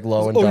 You just like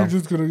low and Oh, dumb. you're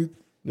just gonna.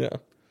 Yeah.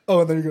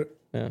 Oh, and then you're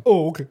gonna. Yeah.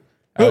 Oh, okay.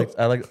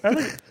 I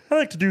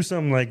like to do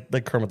something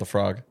like Kermit the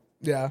Frog.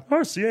 Yeah.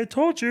 Oh, see, I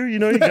told you. You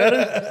know, you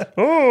gotta.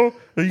 Or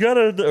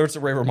it's a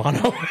Ray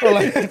Romano. Or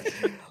like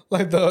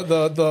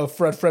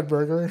the Fred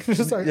Burger.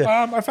 Just like,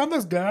 I found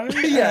this guy.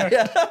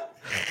 yeah.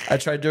 I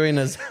tried doing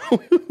this.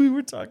 We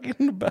were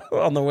talking about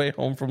on the way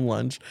home from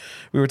lunch.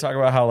 We were talking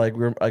about how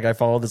like I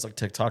follow this like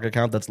TikTok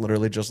account that's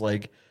literally just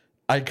like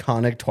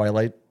iconic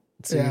Twilight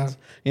scenes,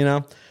 you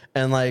know,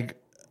 and like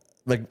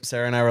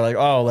Sarah and I were like,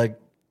 oh, like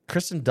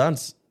Kristen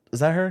Dunst, is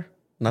that her?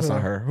 That's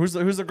not her. Who's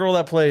the girl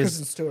that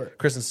plays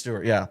Kristen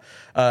Stewart? Yeah.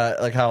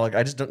 Like how like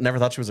I just never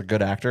thought she was a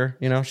good actor.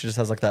 You know, she just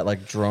has like that like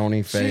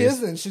drony face. She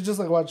isn't. She just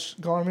like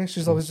Go on Me.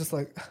 She's always just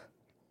like.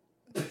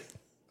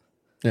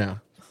 Yeah.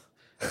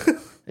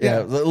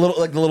 Yeah. The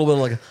little bit of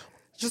like.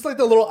 Just like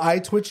the little eye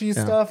twitchy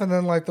stuff, and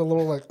then like the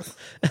little like.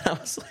 And I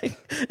was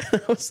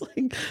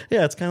like,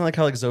 yeah, it's kind of like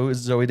how like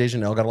Zoe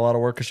Deschanel got a lot of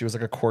work because she was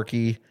like a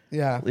quirky,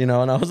 you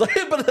know. And I was like,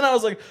 but then I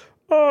was like,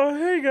 oh,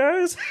 hey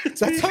guys,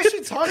 that's how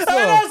she talks. Though.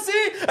 I know,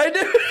 see, I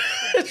do.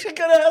 She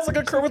kind of has like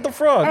a Kermit the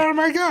Frog. Oh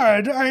my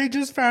god, I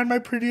just found my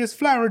prettiest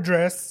flower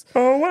dress.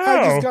 Oh wow,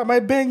 I just got my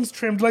bangs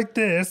trimmed like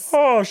this.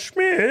 Oh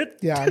Schmidt.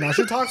 Yeah, no,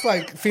 she talks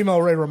like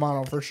female Ray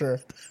Romano for sure.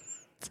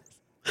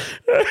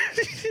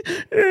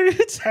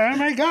 Oh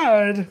my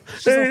god,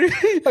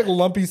 like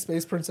lumpy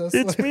space princess.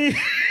 It's me.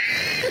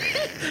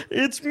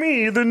 It's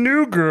me, the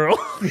new girl.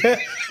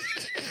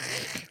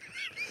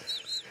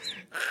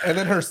 And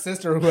then her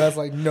sister, who has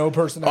like no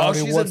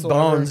personality she's whatsoever.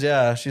 in Bones.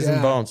 Yeah, she's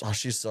in Bones. Oh,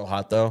 she's so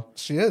hot though.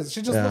 She is.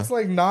 She just looks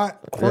like not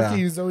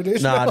quirky Zoe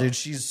Deschanel. Nah, dude,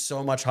 she's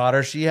so much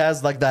hotter. She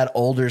has like that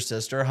older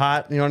sister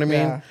hot. You know what I mean?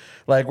 Yeah.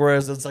 Like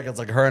whereas it's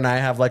like her and I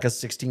have like a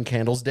 16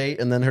 candles date,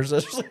 and then her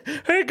sister's like,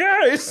 "Hey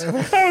guys,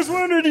 I was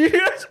wondering, do you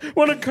guys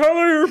want to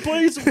color or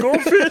play some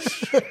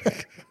goldfish?"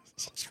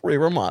 It's Ray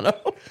Romano.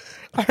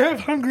 I have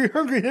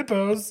hungry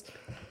hippos.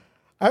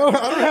 I don't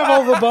have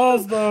all the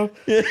balls though.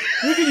 You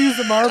can use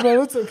the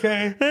marble. It's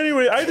okay.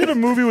 Anyway, I did a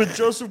movie with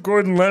Joseph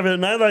Gordon-Levitt,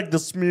 and I like the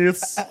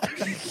Smiths.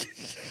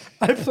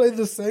 I played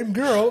the same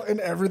girl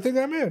in everything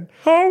I'm in.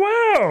 Oh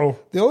wow!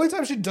 The only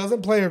time she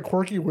doesn't play a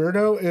quirky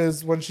weirdo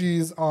is when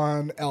she's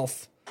on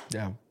Elf.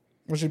 Yeah.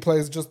 When she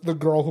plays just the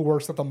girl who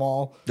works at the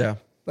mall. Yeah.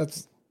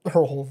 That's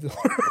her whole thing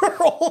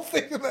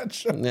in that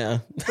show. Yeah.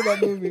 In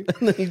that movie.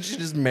 And then she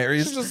just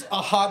marries. She's just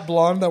a hot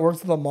blonde that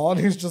works at the mall, and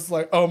he's just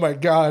like, oh my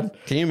god.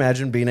 Can you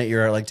imagine being at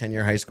your like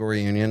 10-year high school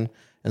reunion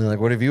and then like,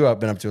 what have you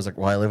been up to? I was like,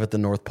 well, I live at the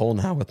North Pole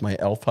now with my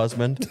elf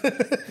husband.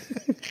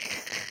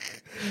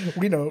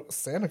 We know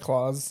Santa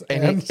Claus.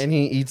 And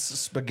he eats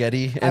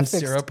spaghetti and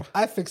syrup.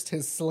 I fixed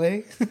his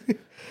sleigh.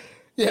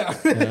 Yeah.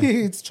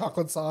 He eats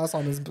chocolate sauce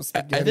on his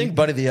spaghetti. I think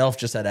Buddy the Elf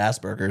just had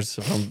Asperger's.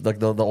 If I'm, like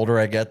the older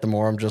I get, the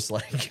more I'm just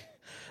like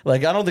I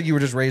don't think you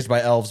were just raised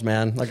by elves,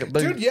 man. Like,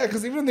 dude, yeah,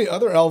 because even the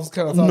other elves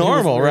kind of thought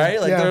normal, he was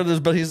right? Like, yeah.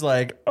 but he's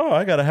like, oh,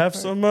 I gotta have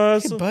some.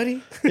 Hey,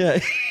 buddy. Yeah,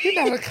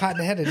 You're not a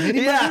cotton-headed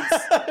nitty. yeah.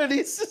 And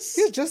he's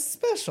You're just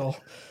special.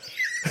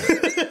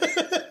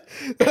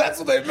 That's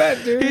what they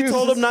meant, dude. He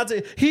told him not to.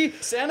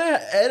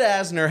 Ed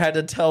Asner had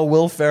to tell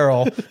Will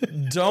Ferrell,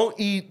 don't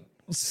eat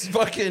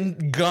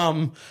fucking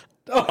gum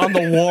on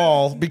the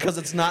wall because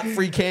it's not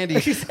free candy.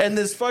 And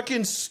this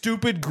fucking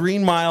stupid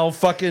Green Mile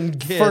fucking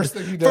kid,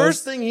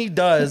 first thing he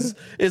does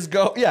is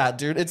go, yeah,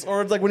 dude. It's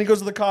like when he goes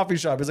to the coffee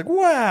shop, he's like,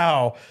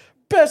 wow,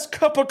 best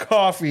cup of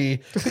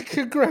coffee.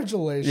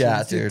 Congratulations. Yeah,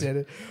 you dude. did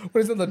it.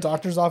 When he's in the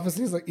doctor's office,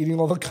 he's like eating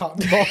all the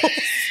cotton balls.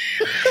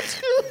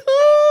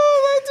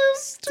 Oh, that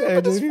dude's stupid. Yeah,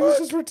 dude, as he was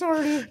fuck. just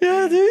retarded.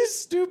 Yeah, dude, he's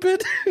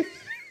stupid.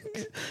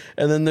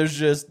 And then there's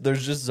just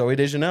Zoe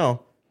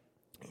Deschanel.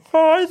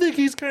 Oh, I think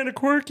he's kind of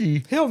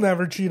quirky. He'll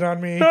never cheat on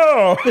me.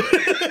 No.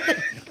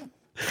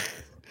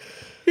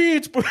 He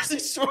eats pussy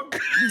so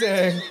good.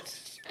 Dang.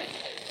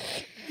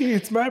 He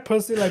eats my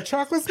pussy like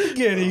chocolate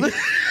spaghetti.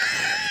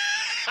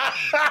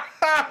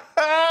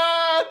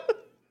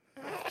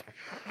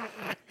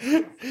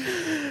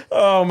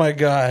 Oh my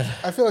god.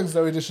 I feel like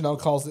Zoe Deschanel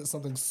calls it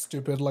something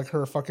stupid, like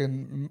her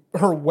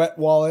wet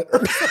wallet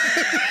or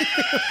something.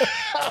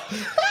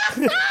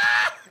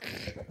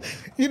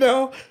 You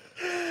know?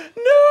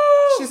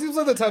 No. She seems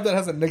like the type that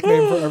has a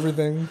nickname for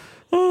everything.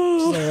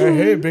 She's like,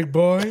 hey, big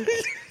boy.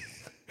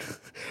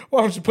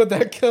 Why don't you put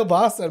that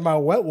kielbasa in my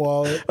wet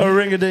wallet? A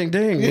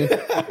ring-a-ding-ding.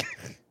 Yeah.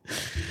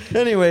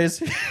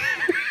 Anyways,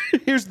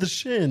 here's the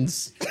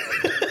shins.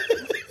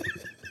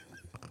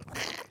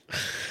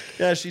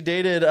 Yeah, she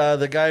dated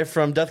the guy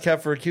from Death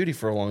Cab for a Cutie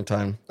for a long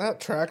time.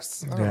 That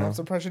tracks. I don't know. I'm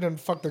surprised she didn't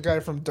fuck the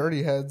guy from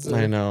Dirty Heads.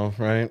 I know,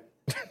 right?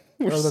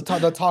 Or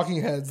the Talking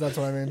Heads, that's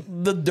what I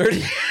mean. The Dirty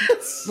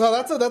Heads. No,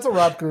 that's a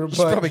rap group.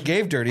 She probably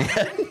gave Dirty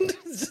Head.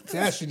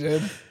 Yeah, she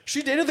did.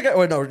 She dated the guy.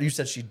 Wait, no, you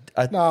said she.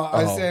 I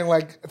was saying,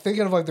 like,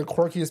 thinking of like the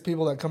quirkiest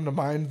people that come to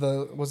mind.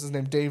 What's his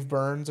name, Dave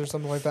Burns or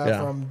something like that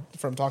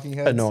from Talking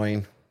Heads.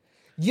 Annoying.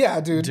 Yeah,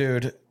 dude.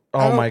 Dude.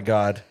 Oh my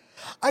god.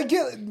 I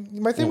get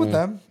my thing with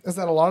them is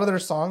that a lot of their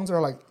songs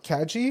are like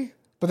catchy,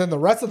 but then the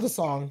rest of the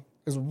song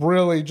is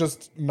really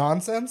just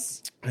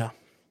nonsense. Yeah.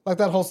 Like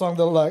that whole song,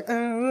 they're like,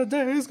 "And the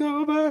days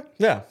go by,"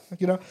 Yeah.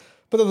 you know.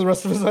 But then the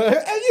rest of it is like,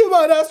 "And you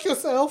might ask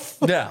yourself,"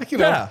 Yeah. you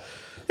know. Yeah.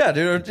 Yeah,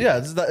 dude. Yeah,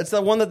 it's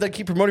that one that they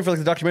keep promoting for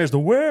like the documentaries, the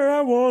 "Where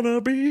I Wanna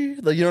Be."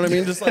 Like, you know what I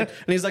mean? Just like,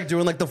 and he's like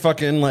doing like the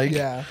fucking like,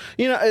 Yeah.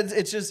 You know,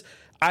 it's just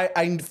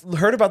I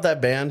heard about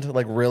that band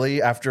like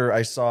really after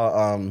I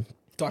saw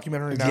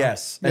Documentary now.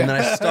 yes, and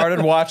then I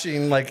started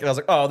watching like I was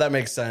like, oh, that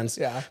makes sense.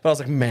 Yeah. But I was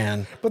like,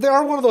 man, But they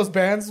are one of those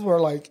bands where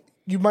like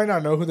you might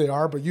not know who they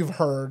are, but you've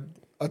heard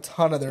a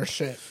ton of their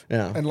shit.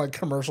 Yeah. And like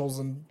commercials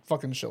and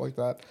fucking shit like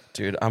that.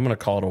 dude, I'm gonna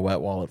call it a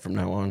wet wallet from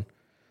now on.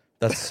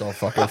 That's so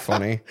fucking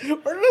funny. Where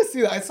did I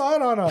see that? I saw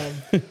it on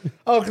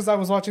because I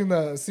was watching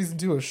the season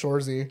 2 of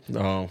Shoresy.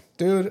 Oh,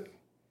 Dude,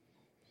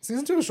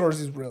 season 2 of Shoresy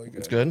is really good.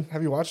 It's good?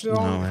 Have you watched it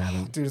all? No, I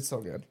haven't. Dude, it's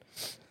so good.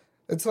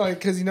 It's like,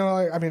 because, you know,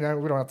 like, I mean,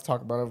 we don't have to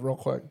talk about it real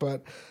quick,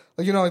 but,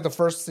 like, you know, like the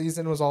first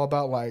season was all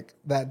about, like,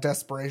 that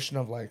desperation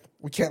of, like,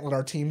 we can't let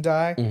our team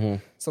die. Mm-hmm.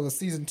 So the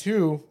season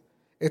 2,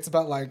 it's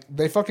about, like,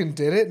 they fucking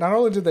did it. Not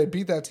only did they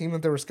beat that team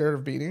that they were scared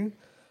of beating,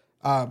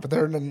 but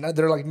they're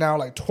like, now,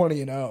 like,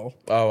 20-0.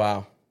 oh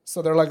wow.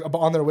 So they're, like,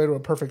 on their way to a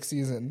perfect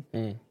season.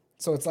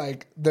 So it's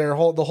like the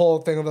whole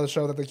thing of the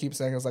show that they keep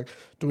saying is like,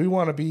 do we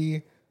want to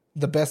be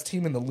the best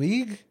team in the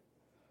league,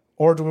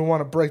 or do we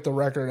want to break the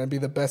record and be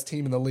the best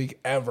team in the league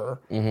ever?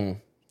 Mm-hmm.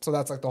 So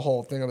that's like the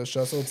whole thing of the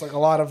show. So it's like a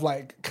lot of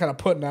like kind of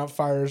putting out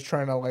fires,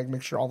 trying to like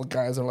make sure all the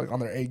guys are like on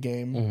their A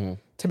game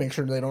to make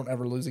sure they don't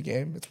ever lose a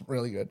game. It's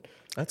really good.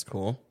 That's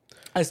cool.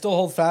 I still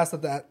hold fast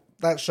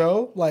that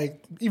show,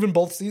 like even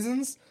both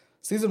seasons.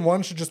 Season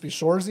 1 should just be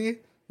Shoresy,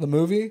 the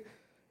movie,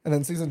 and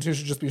then season 2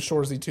 should just be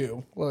Shoresy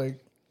 2. Like,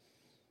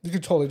 you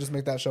could totally just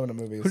make that show into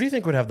movies. Who do you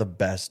think would have the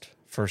best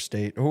first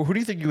date? Who do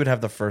you think you would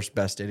have the first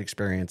best date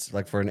experience,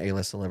 like for an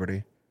A-list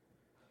celebrity?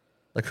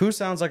 Like, who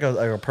sounds like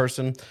a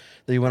person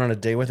that you went on a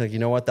date with? Like, you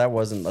know what? That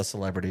wasn't a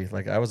celebrity.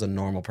 Like, I was a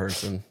normal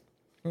person.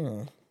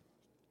 I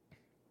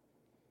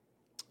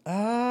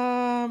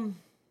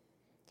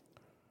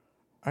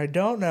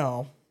don't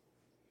know.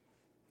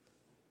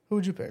 Who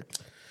would you pick?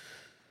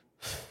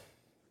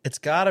 It's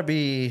got to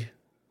be,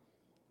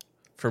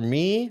 for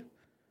me,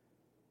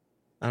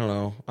 I don't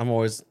know. I'm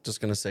always just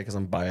going to say because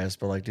I'm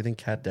biased, but like, do you think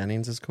Kat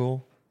Dennings is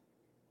cool?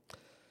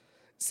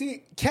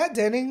 See, Kat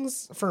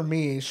Dennings, for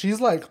me, she's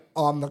like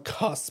on the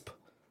cusp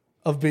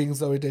of being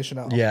Zooey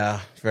Deschanel. Yeah,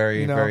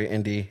 very, You know? very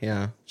indie.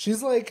 Yeah.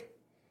 She's like,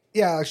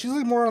 yeah, she's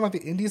like more on like the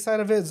indie side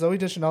of it. Zooey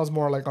Deschanel's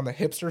more like on the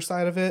hipster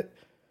side of it,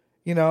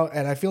 you know?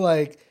 And I feel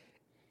like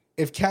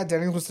if Kat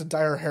Dennings was to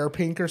dye her hair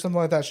pink or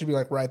something like that, she'd be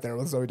like right there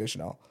with Zooey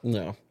Deschanel.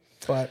 No.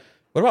 But,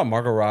 What about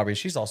Margot Robbie?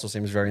 She also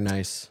seems very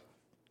nice.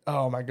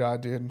 oh my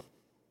God, dude.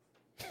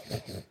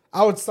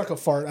 I would suck a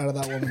fart out of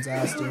that woman's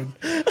ass, dude.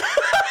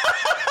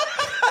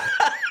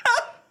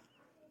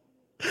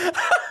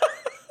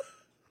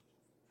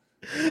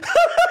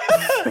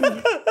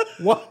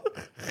 What?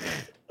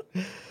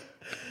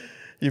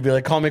 You'd be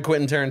like, call me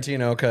Quentin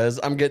Tarantino because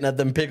I'm getting at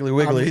them Piggly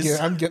Wigglies.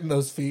 I'm getting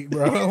those feet,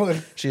 bro.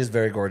 She is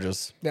very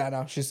gorgeous. Yeah,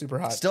 no, she's super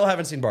hot. Still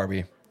haven't seen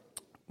Barbie.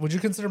 Would you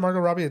consider Margot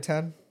Robbie a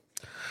 10?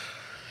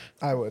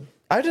 I would.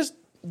 I just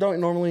don't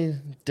normally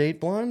date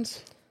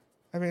blondes.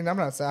 I mean, I'm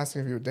not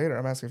asking if you would date her.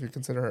 I'm asking if you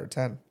consider her a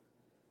 10.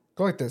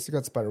 Go like this. You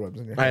got spider webs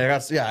in your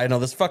head. I know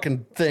this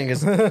fucking thing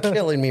is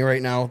killing me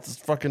right now. This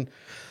fucking,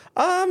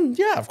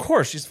 yeah, of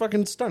course she's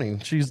fucking stunning.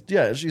 She's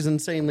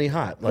insanely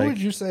hot. Who would Like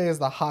you say is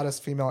the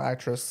hottest female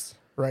actress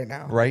right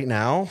now? right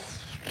now,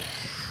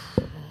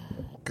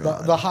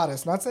 The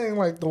hottest. Not saying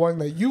like the one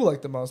that you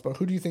like the most, but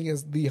who do you think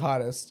is the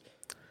hottest?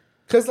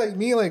 Because like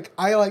me, like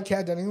I like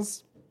Kat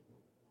Dennings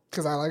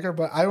because I like her,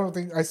 but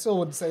I still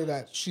would say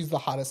that she's the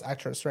hottest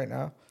actress right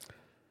now.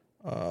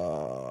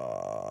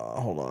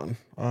 hold on.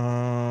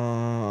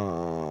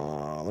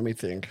 Let me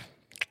think.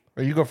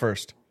 Or you go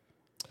first.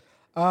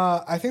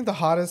 I think the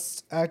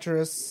hottest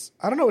actress,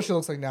 I don't know what she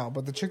looks like now,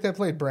 but the chick that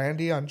played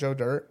Brandy on Joe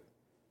Dirt.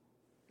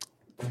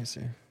 Let me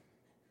see.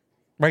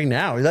 Right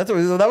now, that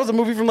was a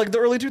movie from like the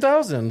early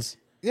 2000s.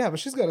 Yeah, but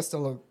she's got to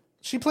still look.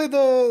 She played she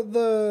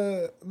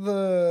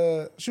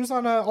was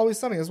on Always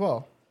Sunny as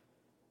well.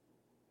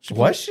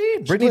 Was she?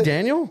 Brittany played-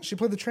 Daniel? She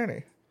played the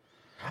tranny.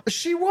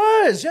 She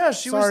was. Yeah,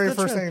 she Sorry was.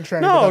 for saying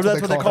tranny, No, but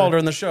that's what they called her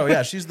in the show.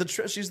 Yeah, she's the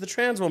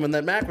trans woman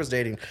that Mac was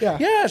dating.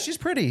 Yeah. she's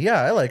pretty.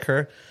 Yeah, I like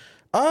her.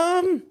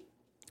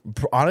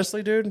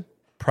 Honestly, dude,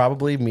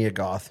 probably Mia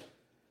Goth.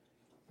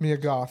 Mia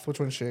Goth. Which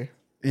one's she?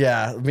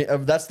 Yeah,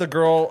 that's the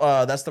girl.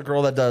 That's the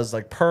girl that does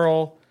like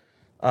Pearl.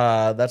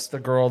 That's the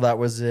girl that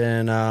was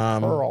in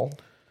Pearl.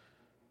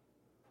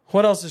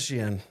 What else is she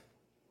in?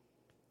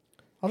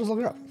 I'll just look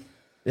her up.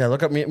 Yeah,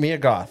 look up Mia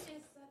Goth.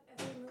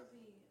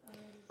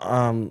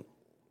 I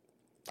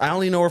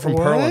only know her from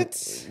Pearl.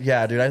 What?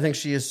 Yeah, dude, I think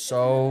she is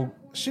so.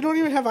 She don't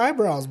even have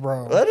eyebrows,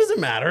 bro. That doesn't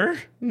matter.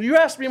 You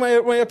asked me my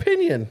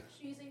opinion.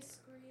 She's a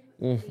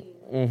scream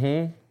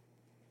queen.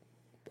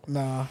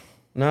 Nah.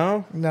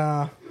 No?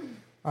 Nah.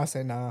 I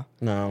say nah.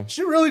 No.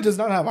 She really does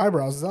not have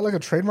eyebrows. Is that like a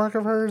trademark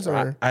of hers,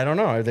 or I don't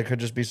know. They could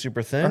just be super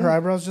are thin. her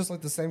eyebrows just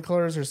like the same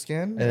color as her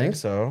skin? I think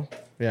so.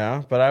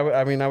 Yeah, but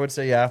I mean, I would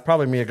say yeah,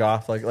 probably Mia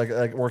Goth,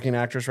 like working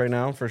actress right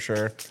now for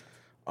sure.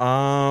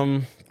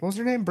 What was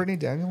her name? Brittany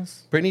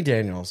Daniels. Brittany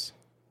Daniels.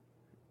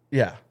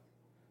 Yeah,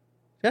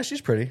 yeah, she's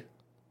pretty.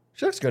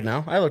 She looks good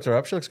now. I looked her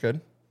up. She looks good.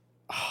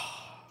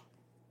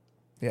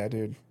 Yeah,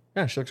 dude.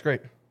 Yeah, she looks great.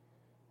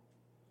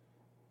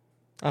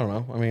 I don't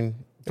know. I mean,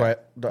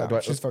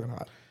 She's fucking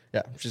hot.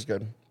 yeah, she's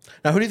good.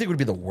 Now, who do you think would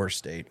be the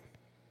worst date?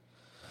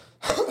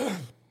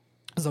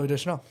 Zoe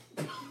Deschanel.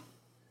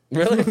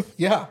 Really?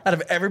 Yeah. Out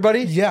of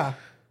everybody? Yeah.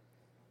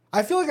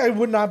 I feel like I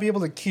would not be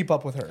able to keep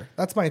up with her.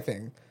 That's my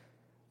thing.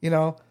 You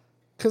know?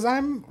 Because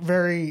I'm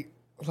very,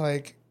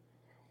 like,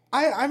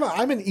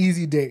 I'm an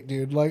easy date,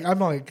 dude. Like, I'm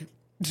like,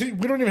 dude,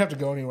 we don't even have to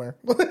go anywhere.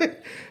 We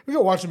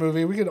can watch a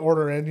movie. We can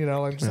order in, you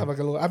know, like just have like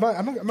a little. I'm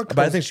a cozy, But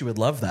I think she would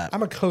love that.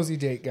 I'm a cozy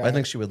date guy. I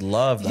think she would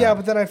love that. Yeah,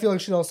 but then I feel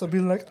like she'd also be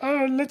like,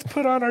 oh, let's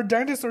put on our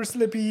dinosaur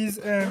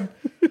slippies and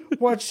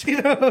watch,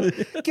 you know,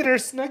 get our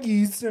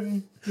snuggies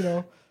and, you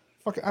know,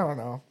 fuck, I don't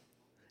know.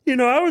 You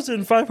know, I was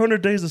in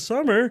 500 Days of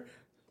Summer.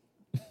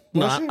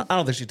 No, Was she? I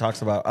don't think she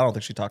talks about. I don't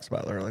think she talks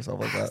about her like stuff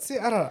like that. See,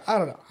 I don't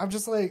know. I'm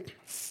just like,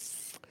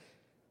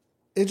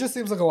 it just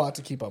seems like a lot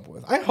to keep up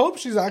with. I hope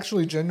she's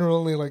actually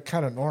genuinely like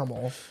kind of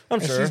normal. I'm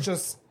and sure. she's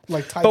just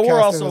like typecasted. But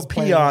we're also as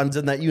playing- peons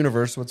in that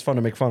universe, so it's fun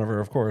to make fun of her,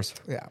 of course.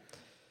 Yeah.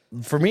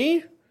 For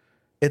me,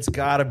 it's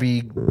got to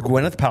be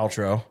Gwyneth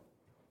Paltrow.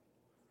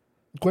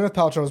 Gwyneth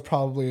Paltrow is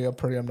probably a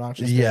pretty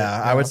obnoxious. Yeah,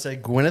 date. I would say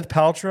Gwyneth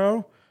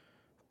Paltrow.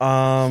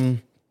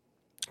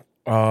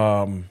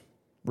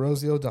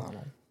 Rosie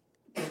O'Donnell.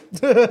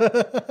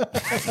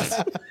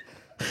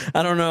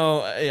 I don't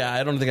know. Yeah,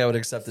 I don't think I would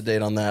accept the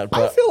date on that. I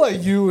But feel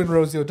like you and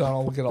Rosie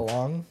O'Donnell will get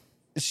along.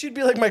 she'd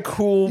be like my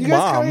cool You guys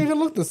mom. kind of even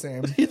look the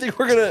same. You think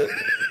we're gonna?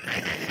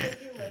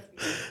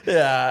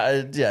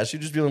 Yeah.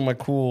 She'd just be like my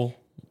cool.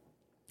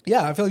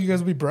 Yeah, I feel like you guys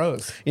would be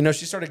bros. You know,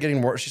 she started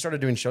getting more. She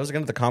started doing shows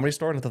again at the Comedy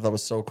Store, and I thought that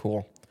was so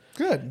cool.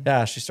 Good.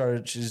 Yeah, she's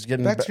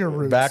getting Back to your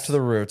roots. back to the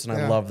roots, and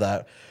I Yeah. love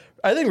that.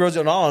 I think Rosie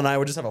O'Donnell and I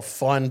would just have a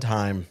fun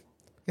time.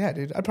 Yeah,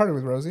 dude. I'd party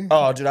with Rosie.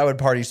 Oh, dude, I would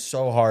party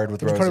so hard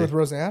with Would you Rosie. party with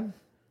Roseanne?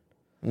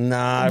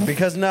 Nah,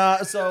 because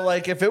so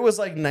like if it was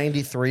like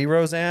 93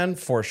 Roseanne,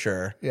 for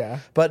sure. Yeah.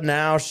 But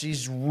now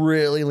she's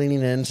really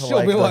leaning into She'll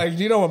like be the- like,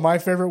 do you know what my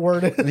favorite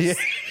word is?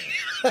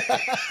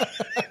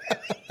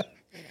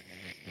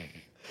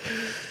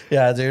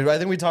 Yeah, dude. I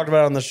think we talked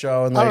about it on the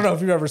show, and like, I don't know if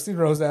you've ever seen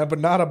Roseanne, but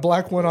not a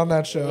black one on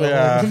that show.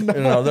 Yeah,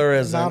 there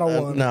isn't. Not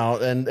a one. No,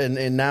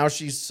 and now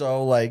she's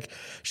so like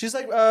she's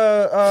like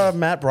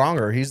Matt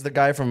Bronger. He's the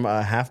guy from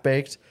Half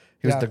Baked.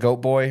 He was Yeah. the goat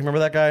boy. Remember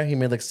that guy? He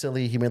made like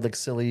silly he made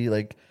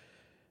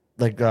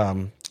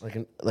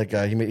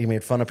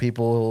fun of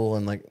people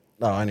and like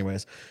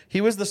anyways.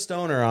 He was the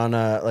stoner on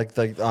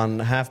on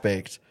Half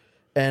Baked.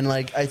 And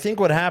like I think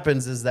what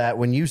happens is that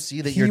when you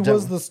see that He you're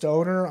was done, the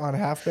stoner on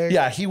Half Baked.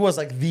 yeah, he was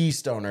like the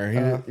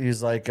stoner.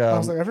 He's like I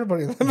was like,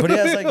 everybody. but he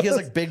has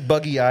like big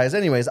buggy eyes.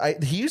 Anyways,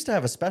 he used to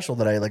have a special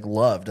that I like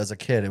loved as a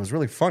kid. It was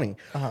really funny.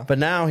 But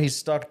now he's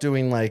stuck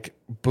doing like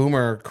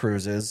boomer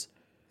cruises,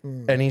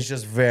 and he's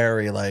just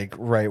very like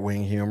right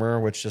wing humor,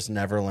 which just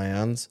never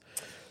lands.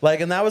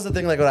 Like, and that was the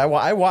thing. Like, when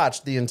I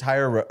watched the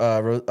entire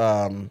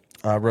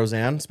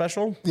Roseanne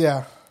special.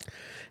 Yeah.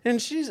 And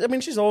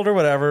she's older,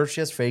 whatever. She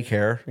has fake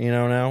hair,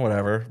 now,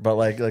 whatever. But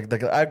like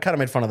I kind of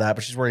made fun of that.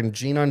 But she's wearing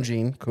jean on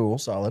jean, cool,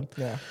 solid.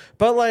 Yeah.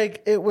 But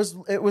like it was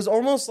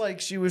almost like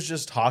she was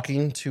just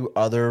talking to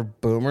other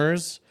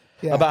boomers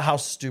Yeah. about how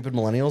stupid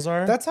millennials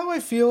are. That's how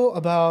I feel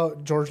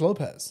about George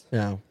Lopez.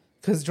 yeah.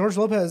 Because George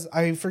Lopez,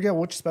 I forget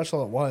which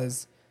special it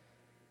was,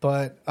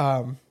 but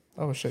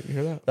oh shit, you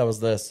hear that? That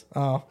was this.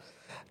 Oh,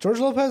 George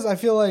Lopez, I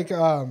feel like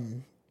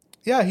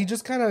he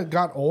just kind of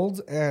got old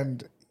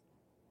and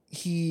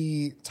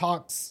he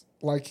talks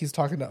like he's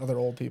talking to other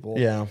old people.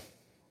 Yeah.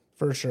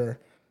 For sure.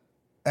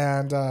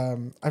 And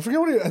I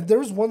forget there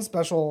was one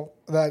special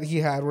that he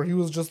had where he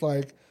was just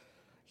like,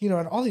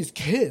 and all these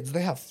kids,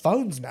 they have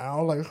phones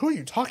now. Like, who are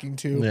you talking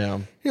to? Yeah.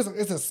 He was like,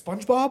 is it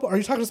SpongeBob? Are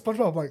you talking to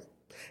SpongeBob? I'm like,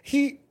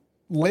 he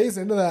lays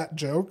into that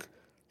joke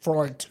for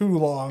like too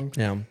long.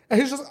 Yeah.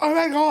 And he's just, oh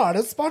my God,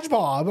 it's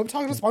SpongeBob. I'm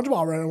talking to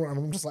SpongeBob right now. And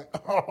I'm just like,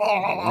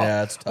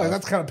 Yeah, it's tough. like,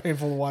 that's kind of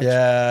painful to watch.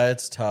 Yeah,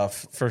 it's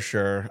tough for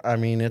sure. I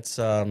mean, it's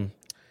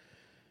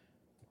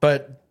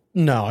but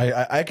no,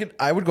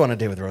 I would go on a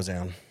date with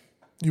Roseanne.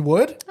 You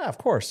would? Yeah, of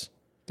course.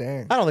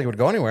 Dang. I don't think it would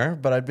go anywhere,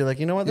 but I'd be like,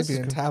 you know what, It'd this be is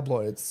in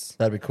tabloids.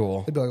 that'd be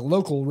cool. It'd be like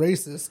local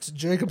racist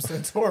Jacob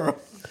Santoro.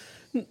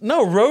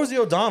 No, Rosie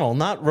O'Donnell,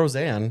 not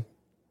Roseanne.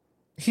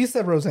 He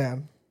said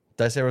Roseanne.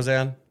 Did I say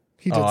Roseanne?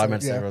 He did I say-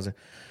 meant to yeah. say Roseanne.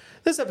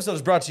 This episode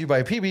is brought to you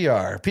by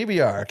PBR.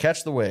 PBR,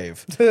 catch the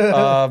wave.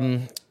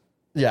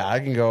 Yeah, I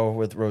can go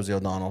with Rosie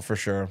O'Donnell for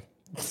sure.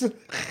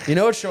 You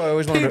know what show I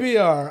always wanted to...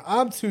 PBR,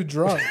 I'm too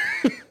drunk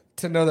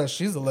to know that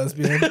she's a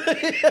lesbian.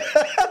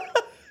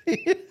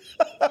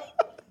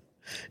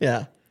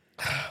 Yeah.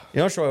 You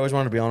know what show I always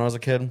wanted to be on when I was a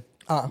kid?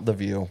 The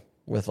View.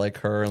 with like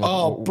her and like,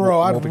 Oh, bro,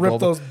 I'd Whoopi rip Goldberg.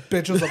 those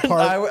bitches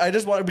apart. I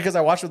just wanted because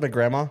I watched with my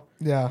grandma.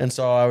 Yeah. And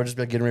so I would just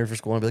be like, getting ready for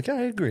school and be like, yeah,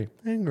 I agree.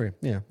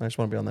 Yeah, I just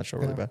want to be on that show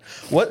really bad.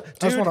 What? Dude,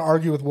 I just want to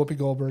argue with Whoopi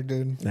Goldberg,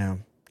 dude. yeah.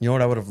 You know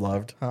what I would have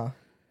loved? Huh?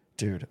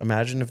 Dude,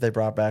 imagine if they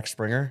brought back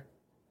Springer.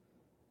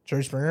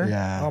 Jerry Springer?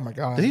 Yeah. Oh my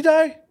god. Did he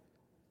die?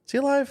 Is he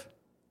alive?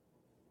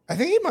 I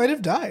think he might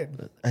have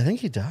died. I think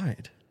he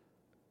died.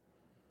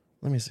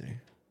 Let me see.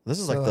 This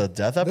is like the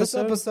death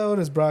episode? This episode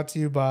is brought to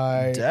you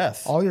by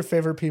Death. all your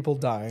favorite people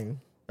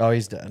dying. Oh,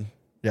 he's dead.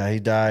 Yeah, he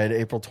died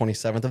April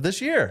 27th of this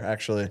year,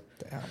 actually.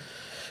 Damn.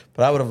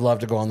 But I would have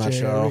loved to go on that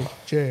show.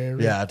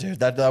 Jerry. Yeah, dude.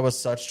 That was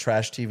such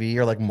trash TV.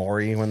 Or like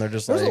Maury when they're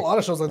just There's like... a lot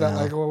of shows like that.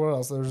 Like, what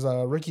else? There's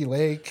Ricky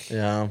Lake.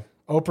 Yeah.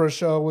 Oprah's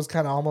show was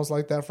kind of almost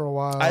like that for a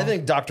while. I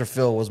think Dr.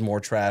 Phil was more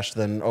trash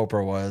than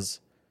Oprah was.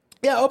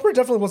 Yeah, Oprah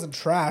definitely wasn't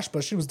trash,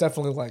 but she was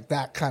definitely like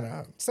that kind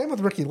of... Same with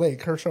Ricky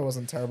Lake. Her show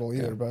wasn't terrible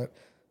either, but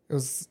it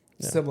was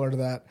similar to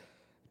that.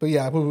 But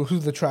yeah,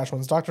 who's the trash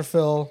ones? Dr.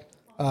 Phil...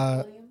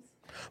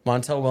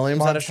 Montel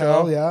Williams had a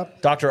show. Yeah.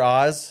 Dr.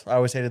 Oz. I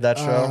always hated that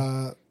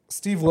show.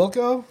 Steve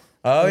Wilco.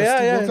 Oh, yeah,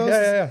 Steve yeah, Wilkos.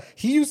 yeah.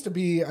 He used to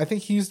be, I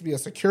think he used to be a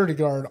security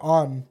guard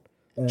on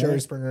Jerry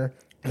Springer,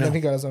 and then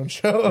he got his own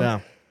show.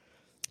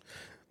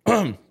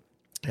 Yeah.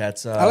 Yeah,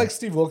 it's... I like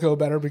Steve Wilco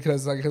better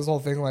because like his whole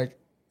thing, like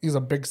he's a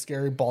big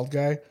scary bald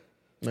guy.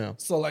 Yeah.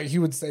 So like he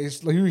would say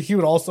he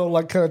would also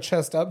like kind of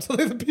chest up to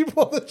like, the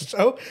people on the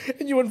show,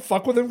 and you wouldn't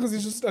fuck with him because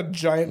he's just a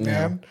giant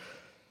man.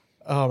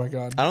 Oh my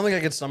god. I don't think I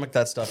could stomach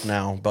that stuff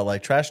now, but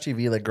like trash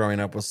TV, like growing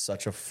up was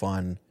such a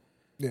fun...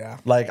 Yeah.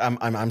 Like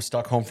I'm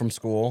stuck home from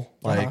school.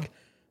 Like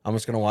I'm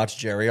just gonna watch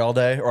Jerry all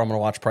day, or I'm gonna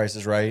watch Price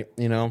is Right.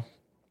 You know,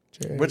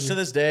 Jerry. which to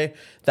this day,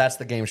 that's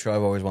the game show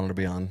I've always wanted to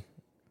be on.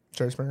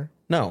 Jerry Springer.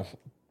 No,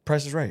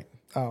 Price is Right.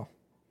 Oh.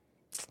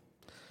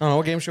 I don't know,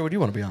 what game show would you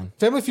want to be on?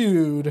 Family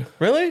Feud.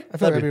 Really? I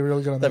feel like I'd be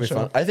really good on that'd that be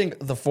show. fun. I think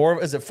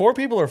is it 4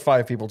 people or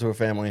 5 people to a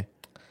family?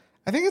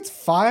 I think it's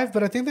 5,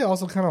 but I think they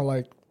also kind of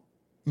like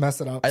mess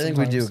it up. I think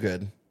we sometimes. do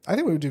good. I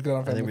think we would do good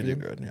on I Family think we do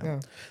Feud. good. Yeah.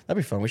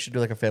 That'd be fun. We should do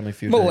like a Family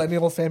Feud.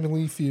 Millennial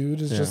Family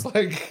Feud is just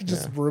like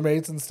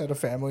roommates instead of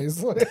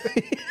families.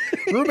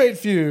 Roommate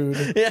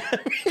Feud. Yeah,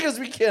 because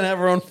we can't have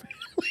our own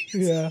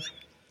family. Yeah.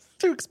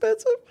 Too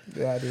expensive.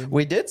 Yeah, dude.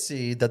 We did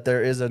see that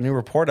there is a new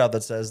report out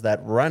that says that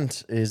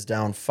rent is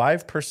down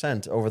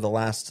 5% over the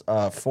last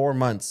 4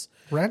 months.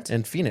 Rent?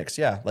 In Phoenix,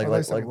 yeah,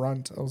 I said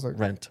runt. I was like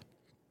rent,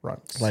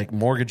 runt. like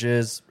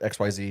mortgages,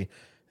 XYZ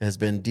has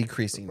been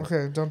decreasing.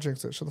 Okay, don't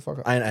jinx it. Shut the fuck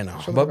up. I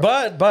know,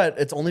 but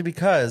it's only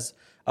because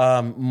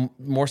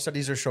more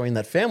studies are showing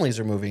that families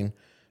are moving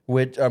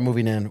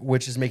in,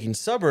 which is making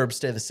suburbs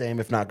stay the same,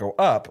 if not go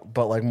up.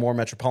 But like more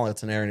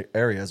metropolitan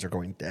areas are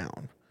going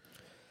down.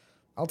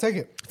 I'll take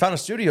it. Found a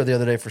studio the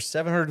other day for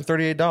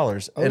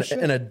 $738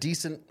 in a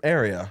decent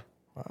area.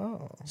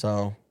 Oh.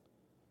 So,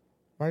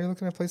 Why are you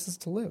looking at places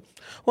to live?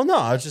 well,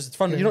 no, it's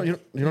fun. You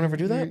don't ever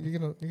do that. You're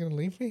gonna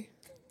leave me?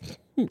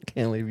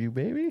 Can't leave you,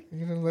 baby.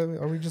 You're gonna let me?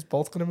 Are we just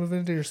both gonna move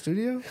into your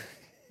studio? You're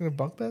gonna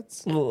bunk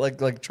beds?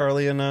 Like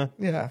Charlie and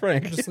Yeah.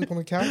 Frank. You just sleep on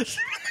the couch.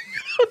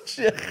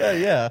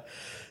 yeah.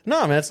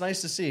 No, man, it's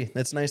nice to see.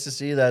 It's nice to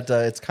see that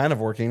it's kind of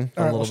working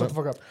All a right, little well, shut bit.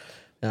 the fuck up.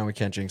 No, we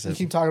can't jinx You it.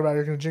 keep talking about it,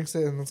 you're gonna jinx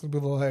it, and it's gonna be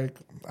like,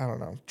 I don't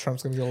know,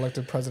 Trump's gonna get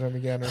elected president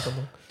again or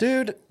something.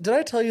 Dude, did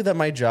I tell you that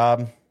my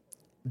job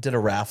did a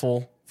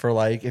raffle for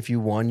like if you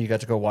won, you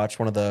got to go watch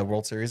one of the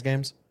World Series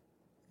games?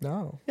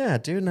 No. Yeah,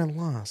 dude, and I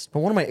lost. But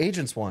one of my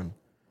agents won.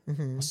 I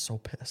was so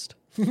pissed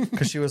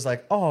because she was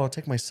like, "Oh, I'll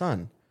take my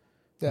son."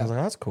 I Yeah. was like,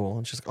 "Oh, that's cool."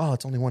 And she's like, "Oh,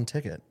 it's only one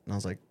ticket." And I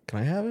was like, "Can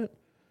I have it?"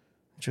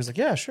 And she was like,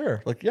 "Yeah,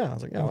 sure." Like, yeah. I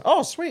was like, "Yeah."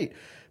 Oh, sweet.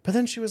 But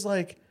then she was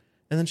like,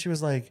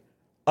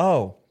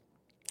 "Oh,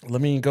 let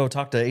me go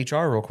talk to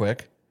HR real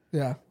quick."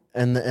 Yeah.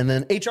 And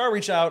then HR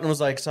reached out and was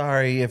like,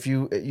 "Sorry, if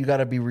you got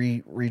to be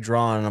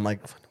redrawn." And I'm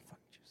like, "What the fuck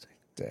did you say?"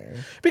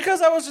 Dang.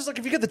 Because I was just like,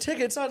 if you get the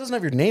ticket, it doesn't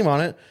have your name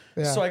on it.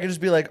 Yeah. So I could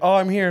just be like, "Oh,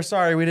 I'm here.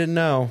 Sorry, we didn't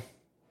know."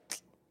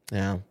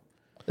 Yeah.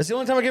 That's the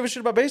only time I gave a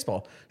shit about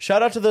baseball.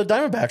 Shout out to the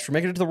Diamondbacks for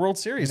making it to the World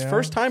Series. Yeah.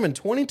 First time in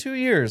 22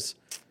 years.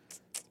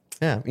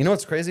 Yeah. You know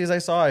what's crazy is I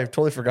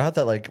totally forgot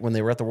that like when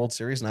they were at the World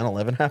Series,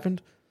 9/11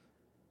 happened.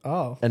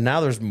 Oh. And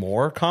now there's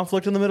more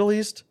conflict in the Middle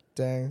East.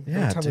 Dang.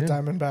 Yeah, Every time dude. the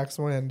Diamondbacks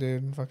win,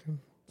 dude. Fucking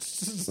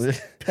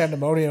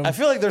pandemonium. I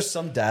feel like there's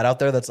some dad out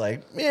there that's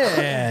like,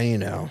 yeah, you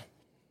know.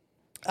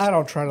 I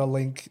don't try to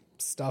link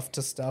stuff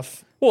to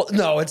stuff. Well,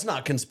 no, it's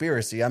not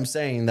conspiracy. I'm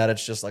saying that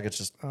it's just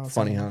Oh,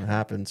 funny how it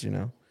happens, you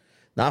know.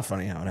 Not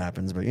funny how it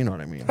happens, but you know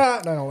what I mean.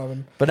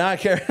 9/11. But now I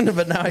care.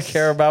 But now I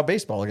care about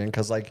baseball again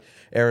because like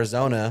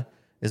Arizona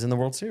is in the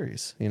World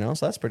Series, you know,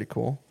 so that's pretty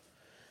cool.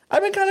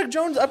 I've been kind of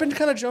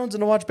jonesing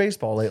to watch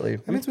baseball lately.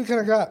 That means we kind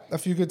of got a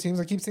few good teams.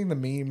 I keep seeing the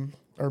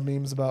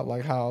memes about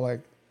like how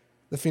like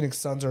the Phoenix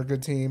Suns are a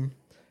good team,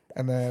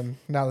 and then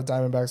now the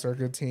Diamondbacks are a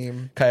good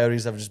team.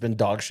 Coyotes have just been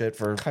dog shit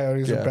for.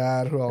 Coyotes yeah. are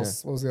bad. Who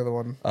else? What was the other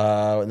one?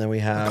 And then we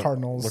have The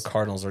Cardinals. The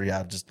Cardinals are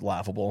just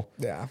laughable.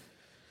 Yeah,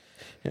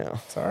 Yeah.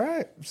 it's all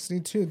right. Just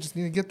need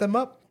to get them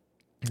up.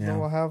 Yeah. Then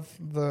we'll have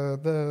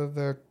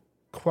the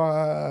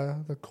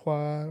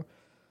quad.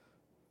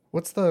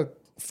 What's the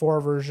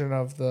 4 version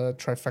of the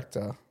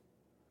trifecta.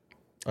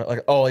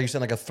 Like, you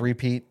said like a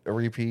three-peat, a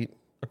repeat,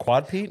 a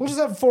quad-peat? We'll just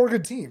have 4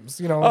 good teams,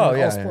 in yeah,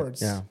 all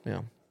sports. Yeah.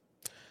 No,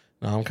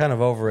 I'm kind of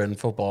over it in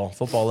football.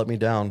 Football let me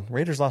down.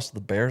 Raiders lost to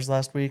the Bears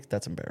last week.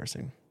 That's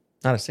embarrassing.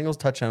 Not a single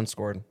touchdown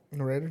scored.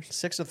 The Raiders?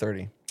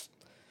 6-30.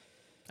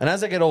 And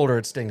as I get older,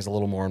 it stings a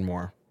little more and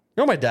more. You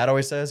know what my dad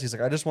always says? He's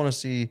like, I just want to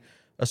see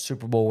a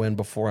Super Bowl win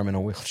before I'm in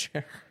a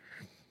wheelchair.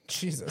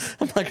 Jesus.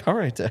 I'm like, all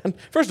right, Dad.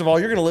 First of all,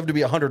 you're going to live to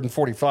be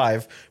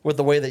 145 with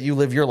the way that you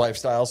live your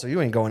lifestyle, so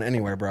you ain't going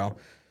anywhere, bro.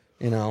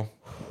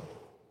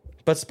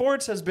 But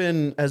sports has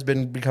been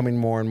becoming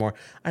more and more.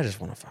 I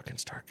just want to fucking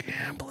start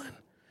gambling.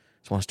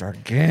 I want to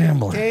start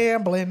gambling. I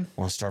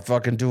want to start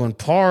fucking doing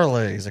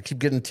parlays. I keep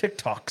getting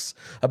TikToks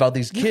about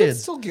these You kids.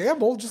 can still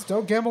gamble, just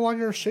don't gamble on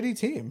your shitty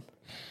team.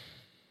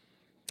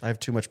 I have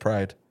too much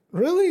pride.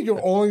 Really?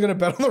 You're only going to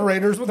bet on the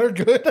Raiders when they're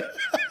good?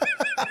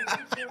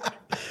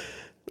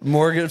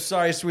 Mortgage,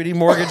 sorry, sweetie.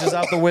 Mortgage is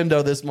out the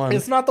window this month.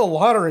 It's not the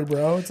lottery,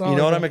 bro. It's not You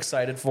know like what I'm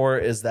excited for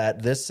is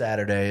that this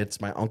Saturday,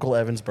 it's my Uncle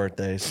Evan's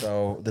birthday.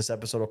 So this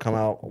episode will come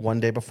out one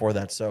day before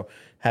that. So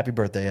happy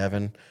birthday,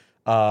 Evan.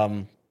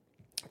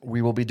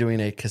 We will be doing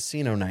a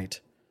casino night.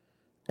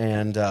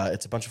 And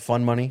it's a bunch of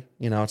fun money.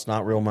 It's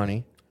not real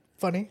money.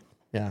 funny.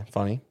 Yeah,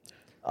 funny.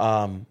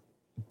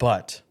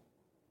 But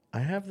I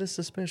have this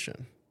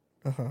suspicion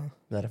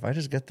that if I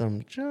just get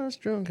them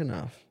just drunk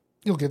enough.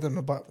 You'll get them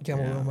to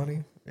gamble real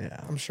money.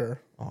 Yeah. I'm sure.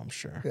 Oh, I'm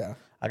sure. Yeah.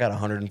 I got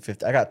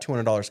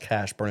 $200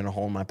 cash burning a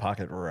hole in my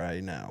pocket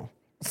right now.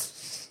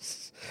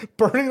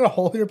 Burning a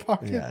hole in your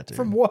pocket? Yeah, dude.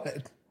 From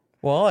what?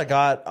 Well, I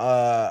got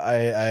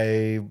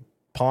I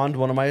pawned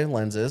one of my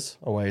lenses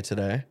away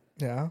today.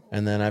 Yeah.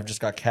 And then I've just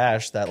got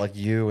cash that like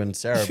you and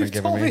Sarah have been You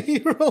giving told me. me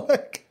you were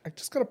like, I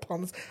just gotta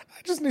pawn this.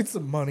 I just need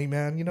some money,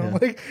 man. You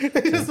need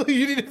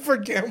it for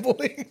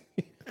gambling.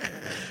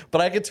 But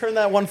I could turn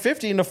that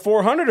 150 into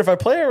 400 if I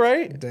play it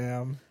right.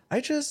 Damn. I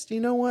just, you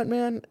know what,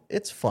 man?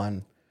 It's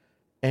fun.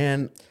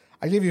 And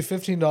I gave you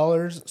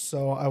 $15,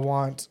 so I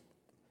want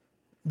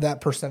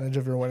that percentage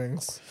of your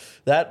winnings.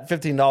 that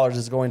 $15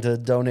 is going to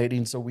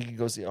donating so we can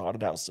go see a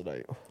haunted house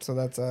tonight. So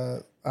that's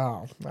all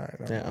right.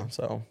 Yeah,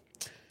 so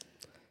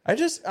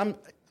I'm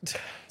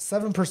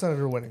 7% of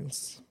your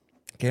winnings.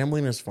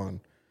 gambling is fun.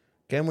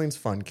 Gambling's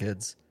fun,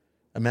 kids.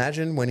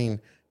 Imagine getting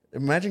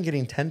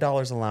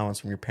 $10 allowance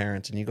from your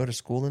parents and you go to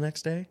school the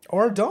next day.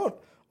 Or don't.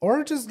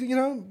 Or just,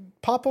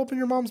 pop open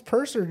your mom's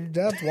purse or your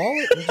dad's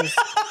wallet and just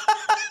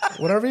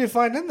whatever you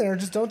find in there,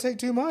 just don't take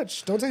too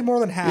much. Don't take more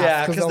than half.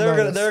 Yeah, because they're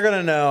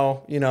gonna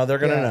know. They're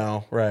gonna Yeah.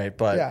 know, right?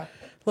 But Yeah.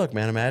 look,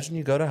 man, imagine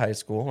you go to high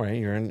school, right?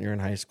 You're in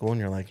high school, and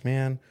you're like,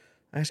 man,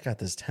 I just got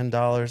this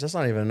 $10. That's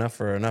not even enough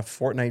for enough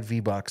Fortnite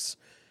V-Bucks.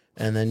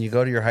 And then you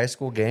go to your high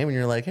school game, and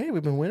you're like, hey,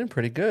 we've been winning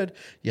pretty good.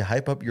 You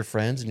hype up your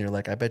friends, and you're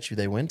like, I bet you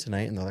they win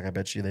tonight, and they're like, I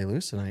bet you they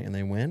lose tonight, and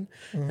they win.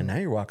 And now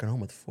you're walking home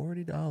with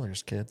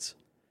 $40, kids.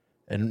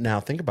 And now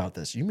think about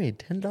this: you made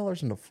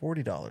 $10 into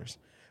 $40.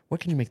 What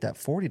can you make that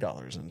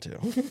 $40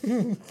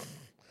 into?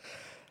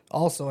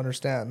 Also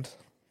understand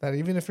that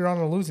even if you're on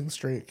a losing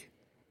streak,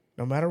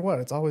 no matter what,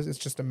 it's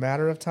just a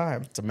matter of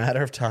time. It's a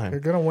matter of time.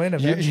 You're gonna win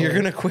eventually. You're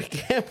gonna quit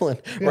gambling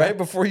right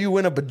before you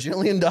win $1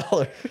 bajillion.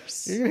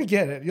 You're gonna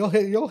get it. You'll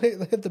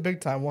hit the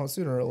big time once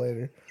sooner or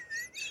later.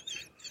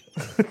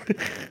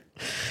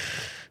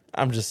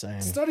 I'm just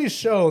saying. Studies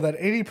show that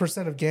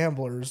 80% of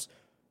gamblers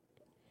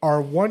are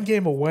one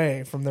game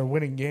away from their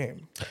winning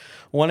game.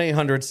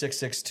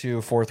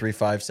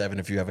 1-800-662-4357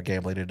 if you have a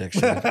gambling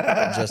addiction.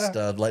 Just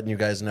letting you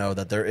guys know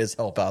that there is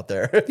help out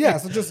there. Yeah,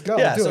 so just go.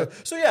 Yeah, do so, it.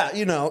 so yeah,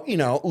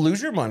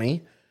 lose your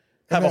money,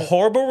 have then- a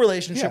horrible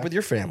relationship Yeah. with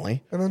your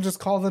family, And then just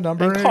call the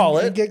number and call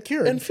it and get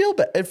cured. and feel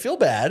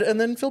bad,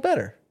 and then feel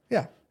better.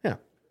 yeah. Yeah,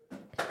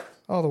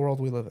 Oh, the world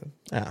we live in.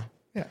 yeah.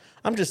 Yeah.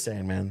 I'm just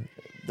saying, man.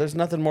 There's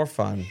nothing more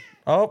fun.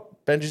 Oh,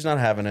 Benji's not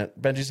having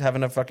it. Benji's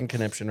having a fucking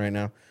conniption right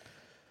now.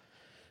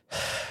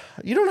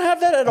 You don't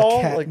have that at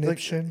all.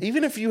 catniption?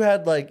 Even if you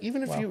had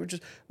you were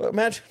just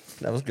imagine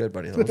that was good,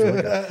 buddy. That was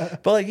really good.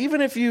 But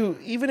even if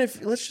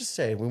let's just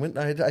say we went.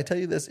 I tell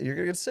you this, you're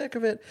gonna get sick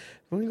of it.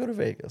 When we go to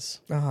Vegas,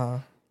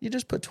 you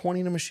just put 20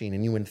 in a machine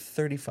and you win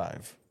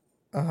 35.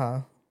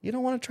 You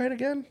don't want to try it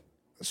again?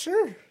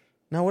 Sure.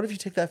 Now, what if you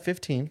take that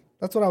 15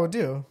 That's what I would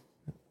do.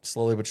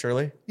 slowly but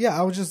surely? Yeah,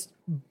 I would just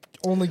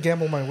only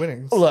gamble my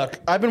winnings.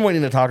 Look, I've been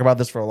waiting to talk about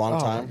this for a long Oh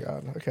time. my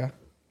god. Okay.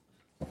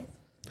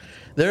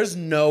 There's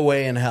no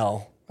way in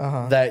hell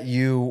that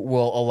you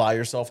will allow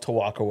yourself to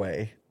walk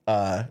away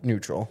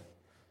neutral.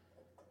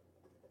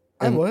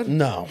 I would.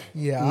 No.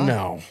 Yeah.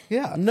 No.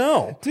 Yeah.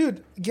 No.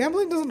 Dude,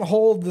 gambling doesn't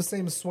hold the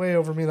same sway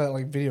over me that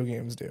like video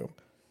games do.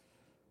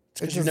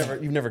 Because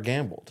you've never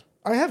gambled.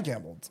 I have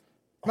gambled.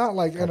 Not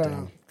like at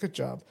a good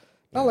job.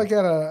 Not like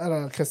at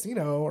a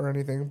casino or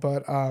anything,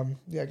 but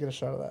yeah, get a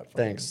shot of that.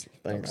 Thanks.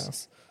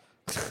 Dumbass.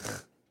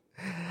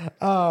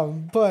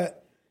 But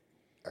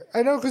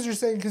I know because you're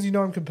saying because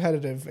I'm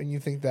competitive and you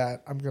think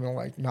that I'm gonna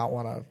like not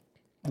want to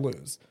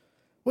lose,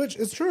 which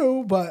is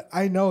true. But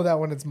I know that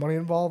when it's money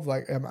involved,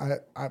 like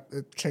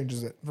it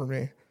changes it for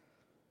me.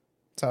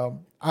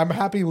 So I'm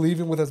happy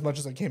leaving with as much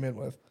as I came in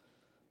with,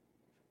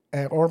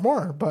 or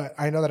more. But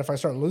I know that if I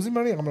start losing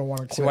money, I'm going to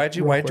want to quit.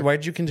 So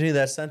why'd you continue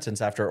that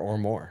sentence after or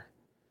more?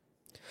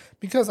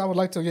 Because I would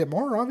like to get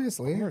more,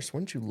 obviously. Of course,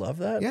 wouldn't you love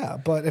that? Yeah,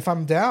 but if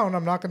I'm down,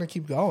 I'm not going to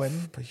keep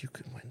going. But you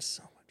could win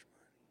so much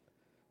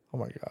money. Oh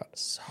my God.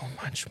 So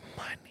much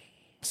money.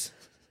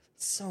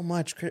 So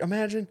much.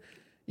 Imagine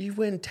you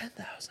win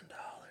 $10,000.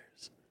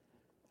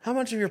 How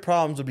much of your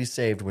problems would be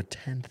saved with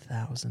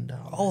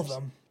 $10,000? All of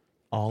them.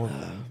 All of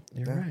them.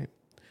 You're right.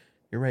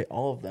 You're right.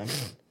 All of them.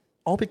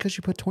 All because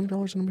you put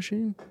 $20 in a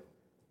machine?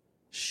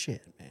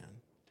 Shit, man.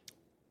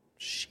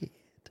 Shit.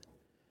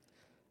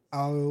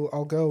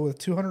 I'll go with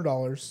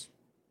 $200.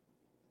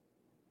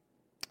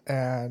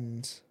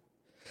 And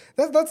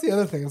that's the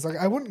other thing. It's like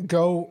I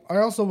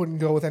also wouldn't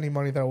go with any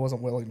money that I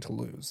wasn't willing to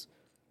lose.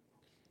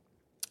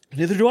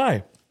 Neither do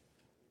I.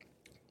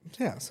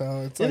 Yeah,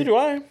 so it's Neither like, do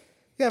I.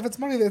 yeah, if it's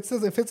money that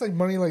says if it's like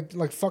money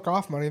like fuck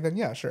off money, then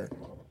yeah, sure.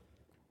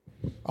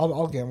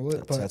 I'll gamble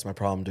it. But That's my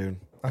problem, dude.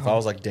 If I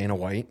was like Dana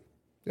White,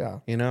 yeah.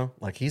 you know,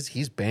 like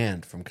he's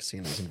banned from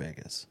casinos in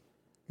Vegas.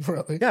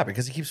 Really? Yeah,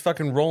 because he keeps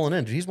fucking rolling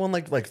in. Dude, he's won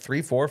like $3,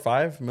 $4,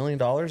 $5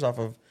 million off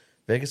of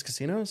Vegas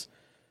casinos.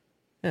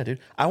 Yeah, dude.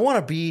 I want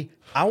to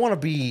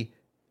be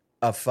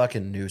a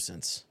fucking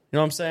nuisance. You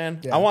know what I'm saying?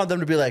 Yeah. I want them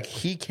to be like,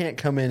 he can't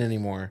come in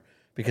anymore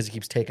because he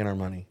keeps taking our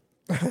money.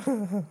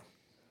 I'm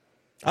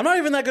not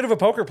even that good of a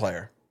poker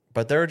player,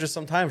 but there are just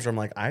some times where I'm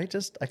like, I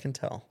can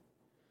tell.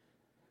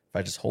 If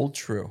I just hold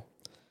true.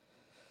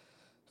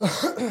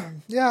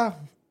 Yeah.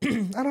 I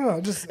don't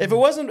know. Just If it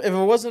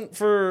wasn't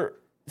for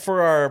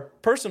our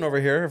person over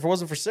here, if it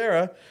wasn't for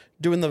Sarah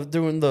doing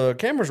the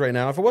cameras right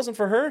now, if it wasn't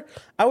for her,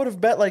 I would have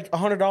bet like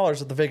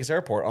 $100 at the Vegas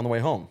airport on the way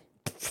home.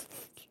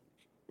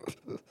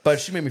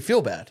 But she made me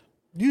feel bad.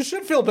 you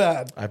should feel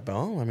bad. I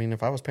mean,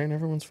 if I was paying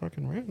everyone's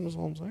fucking rent, that's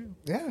all I'm saying.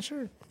 Yeah,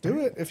 sure. Do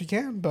it if you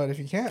can, but if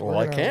you can't, Well,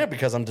 I can't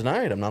because I'm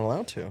denied. I'm not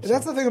allowed to. So.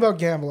 That's the thing about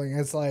gambling.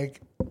 It's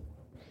like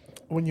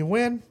when you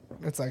win,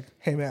 it's like,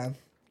 hey man,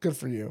 good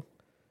for you.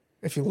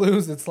 If you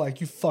lose, it's like,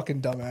 you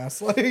fucking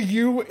dumbass. Like,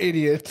 you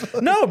idiot.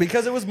 No,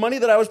 because it was money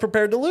that I was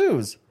prepared to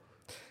lose.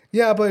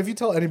 Yeah, but if you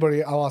tell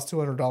anybody I lost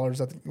 $200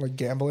 at like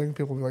gambling,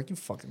 people will be like, you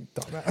fucking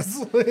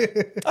dumbass.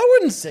 I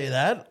wouldn't say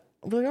that.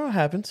 I'd be like, oh, it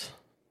happens.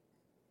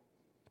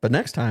 But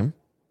next time,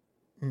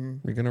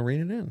 you're going to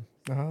rein it in.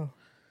 Uh-huh.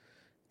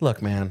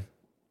 Look, man.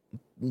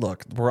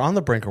 Look, we're on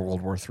the brink of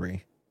World War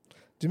III.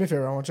 Do me a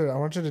favor. I want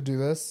you to do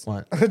this.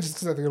 What? Just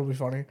because I think it'll be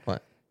funny.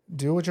 What?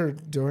 Do what you're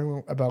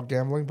doing about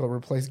gambling, but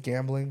replace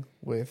gambling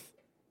with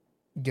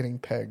getting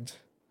pegged.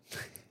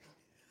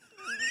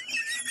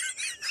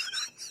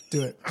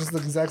 Do it. Just the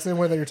exact same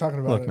way that you're talking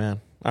about Look, it. man.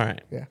 All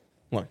right. Yeah.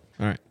 Look.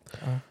 All right.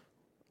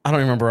 I don't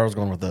even remember where I was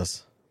going with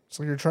this.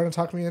 So you're trying to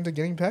talk me into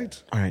getting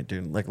pegged? All right,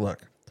 dude. Like, look.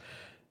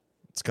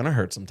 It's going to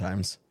hurt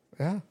sometimes.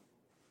 Yeah.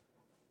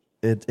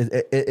 It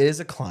is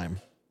a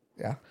climb.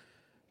 Yeah.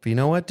 But you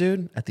know what,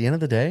 dude? At the end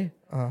of the day,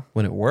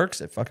 when it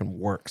works, it fucking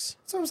works.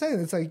 That's what I'm saying.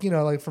 It's like,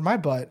 like for my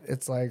butt,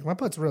 it's like my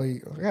butt's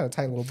really, I got a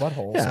tight little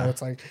butthole. Yeah. So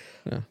it's like,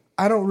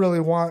 I don't really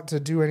want to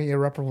do any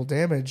irreparable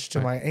damage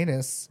to my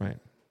anus. Right.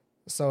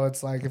 So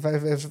it's like, if I'm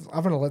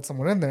going to let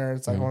someone in there,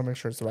 it's like, I want to make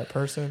sure it's the right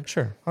person.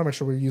 Sure. I want to make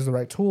sure we use the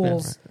right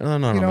tools. No,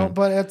 no, you know, man.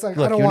 but it's like,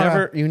 Look, I don't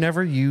want you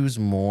never use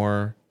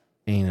more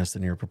anus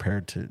than you're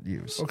prepared to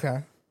use. Okay.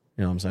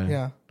 You know what I'm saying?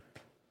 Yeah.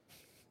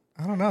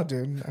 I don't know,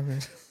 dude. I mean,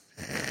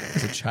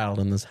 There's a child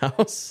in this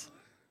house.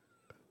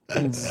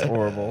 It's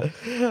horrible.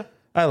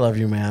 I love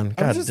you, man.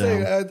 God I'm just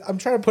damn. saying, I'm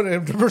trying to put it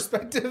into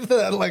perspective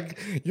that, like,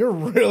 you're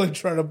really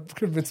trying to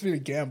convince me to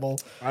gamble.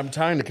 I'm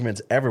trying to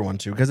convince everyone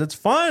to because it's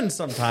fun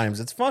sometimes.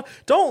 It's fun.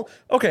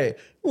 Okay,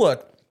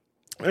 look,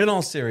 in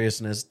all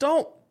seriousness,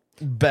 don't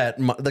bet.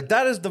 Like,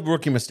 that is the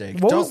rookie mistake.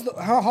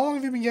 How long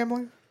have you been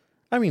gambling?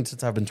 I mean,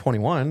 since I've been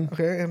 21.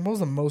 Okay, and what was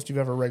the most you've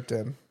ever raked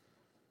in?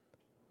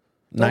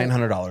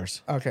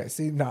 $900. Okay,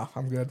 see, no,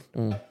 I'm good.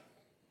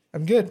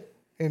 I'm good.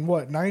 In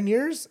what, 9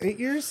 years? 8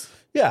 years?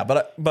 Yeah,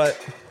 but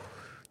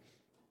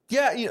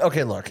yeah.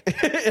 Okay, look.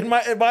 in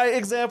my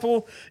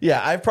example,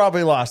 yeah, I've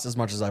probably lost as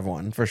much as I've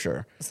won for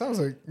sure. It sounds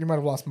like you might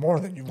have lost more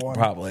than you won.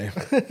 Probably.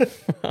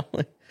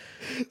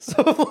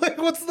 So, like,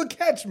 what's the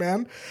catch,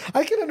 man?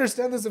 I can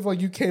understand this if,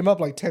 like, you came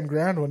up like 10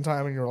 grand one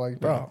time and you're like,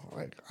 bro,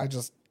 like, I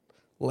just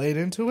laid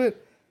into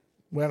it,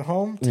 went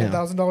home,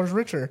 $10,000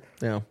 richer.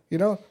 Yeah. You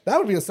know, that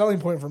would be a selling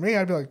point for me.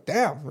 I'd be like,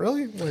 damn,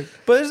 really? Like,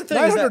 But here's the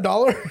thing: is that-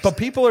 $900. But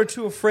people are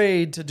too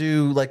afraid to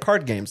do like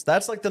card games.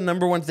 That's like the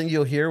number one thing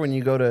you'll hear when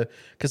you go to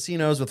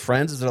casinos with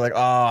friends. Is they're like, oh,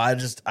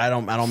 I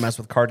don't mess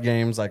with card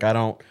games. Like I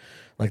don't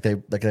like they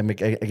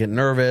get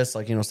nervous.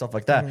 Like stuff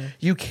like that.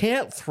 You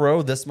can't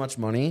throw this much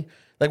money.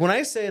 Like when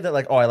I say that,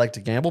 like, oh, I like to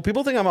gamble,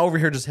 people think I'm over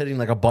here just hitting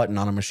like a button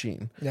on a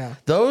machine. Yeah.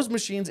 Those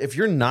machines, if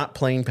you're not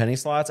playing penny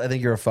slots, I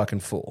think you're a fucking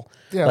fool.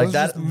 Yeah, like those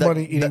are just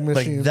money-eating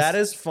machines. Like that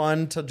is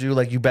fun to do.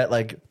 Like you bet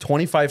like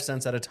 25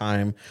 cents at a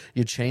time.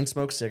 You chain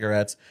smoke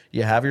cigarettes.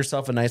 You have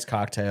yourself a nice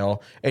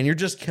cocktail, and you're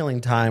just killing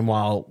time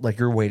while like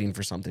you're waiting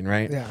for something,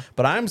 right? Yeah.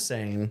 But I'm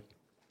saying,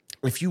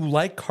 if you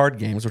like card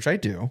games, which I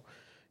do,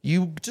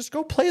 you just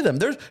go play them.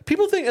 There's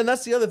people think, and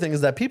that's the other thing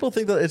is that people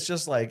think that it's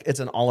just like it's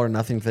an all or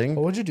nothing thing.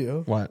 What would you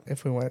do? What?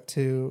 If we went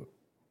to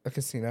a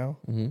casino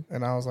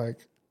and I was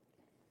like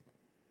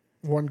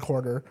 1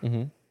 quarter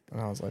and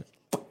I was like,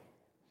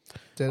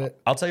 did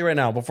it? I'll tell you right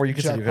now before you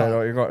continue.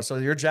 Jackpot. You're going, so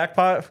your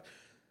jackpot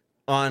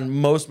on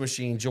most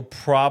machines, you'll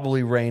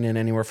probably rein in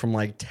anywhere from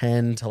like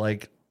 $10,000 to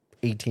like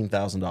 $18,000.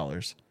 That's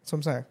what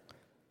I'm saying.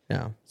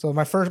 Yeah, So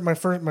my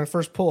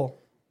first pull,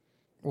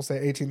 we'll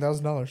say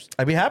 $18,000.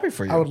 I'd be happy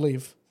for you. I would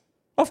leave.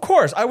 Of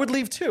course, I would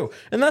leave too.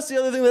 And that's the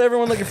other thing that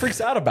everyone like freaks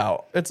out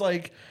about. It's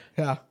like,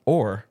 Yeah.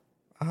 or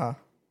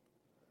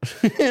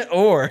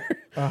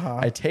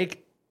I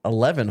take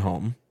 11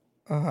 home,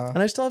 and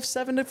I still have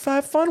 7 to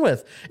have fun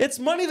with. It's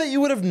money that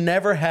you would have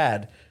never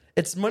had.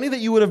 It's money that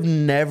you would have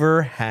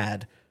never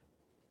had.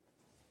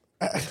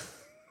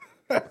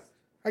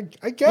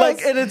 I guess.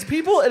 Like, and it's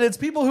people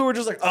who are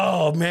just like,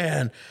 oh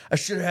man, I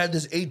should have had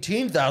this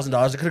 $18,000.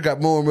 I could have got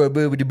more.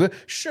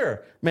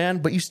 Sure, man,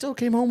 but you still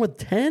came home with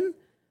 10.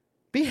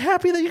 Be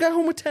happy that you got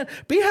home with 10.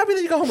 Be happy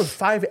that you got home with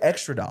 $5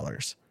 extra.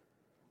 $5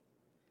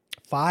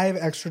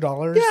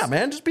 extra? Yeah,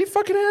 man, just be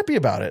fucking happy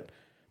about it.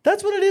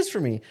 That's what it is for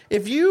me.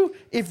 If you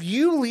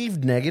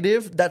leave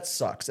negative, that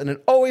sucks, and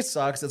it always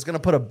sucks. It's gonna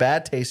put a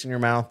bad taste in your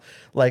mouth.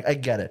 Like, I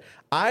get it.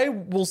 I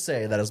will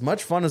say that as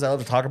much fun as I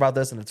love to talk about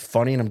this, and it's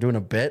funny, and I'm doing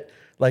a bit.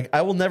 Like,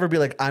 I will never be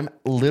like, I'm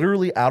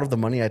literally out of the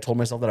money I told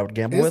myself that I would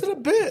gamble with. Is it a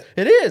bit?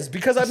 It is,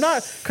 because I'm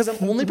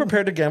only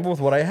prepared to gamble with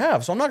what I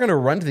have. So I'm not going to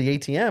run to the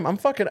ATM. I'm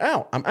fucking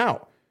out. I'm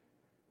out.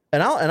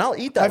 And I'll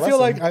eat that.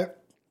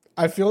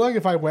 I feel like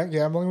if I went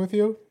gambling with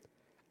you,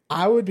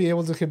 I would be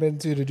able to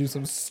convince you to do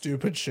some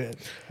stupid shit.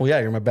 Well,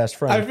 yeah, you're my best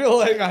friend. I feel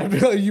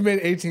like you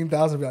made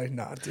 18,000. Be like,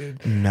 nah,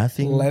 dude.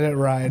 Nothing. Let it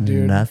ride,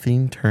 dude.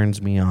 Nothing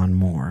turns me on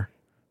more,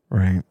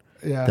 right?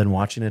 Yeah. Than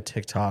watching a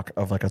TikTok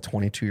of like a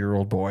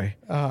 22-year-old boy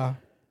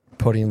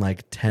putting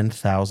like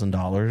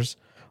 $10,000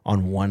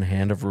 on one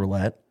hand of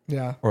roulette.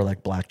 Yeah. Or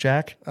like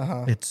blackjack.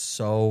 It's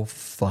so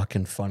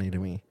fucking funny to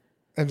me.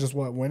 And just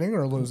what, winning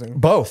or losing?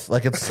 Both.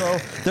 Like, it's so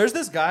there's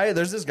this guy,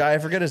 I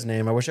forget his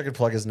name. I wish I could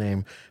plug his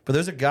name. But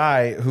there's a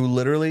guy who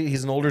literally,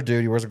 he's an older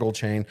dude, he wears a gold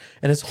chain,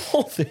 and his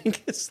whole thing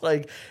is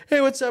like,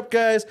 hey, what's up,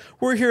 guys?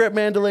 We're here at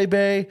Mandalay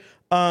Bay.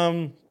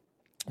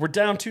 We're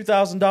down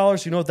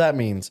 $2,000. You know what that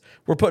means?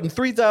 We're putting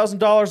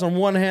 $3,000 on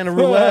one hand of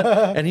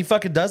roulette, and he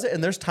fucking does it.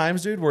 And there's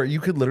times, dude, where you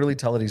could literally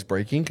tell that he's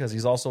breaking because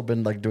he's also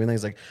been like doing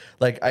things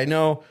like I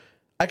know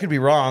I could be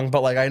wrong,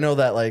 but like I know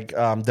that like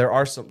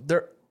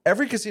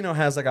every casino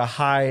has like a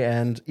high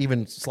end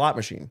even slot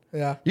machine.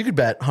 Yeah, you could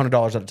bet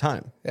 $100 at a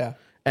time. Yeah.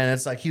 And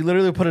it's like he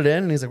literally put it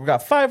in, and he's like, "We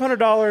got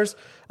 $500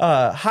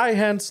 high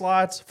end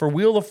slots for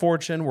Wheel of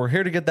Fortune. We're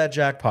here to get that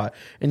jackpot."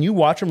 And you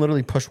watch him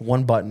literally push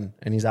one button,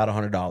 and he's out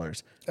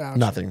 $100.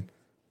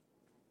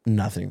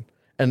 Nothing.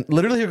 And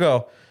literally he'll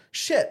go,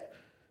 "Shit.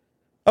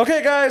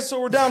 Okay, guys, so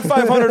we're down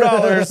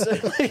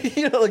 $500."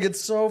 You know, like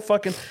it's so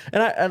fucking.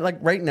 And I like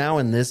right now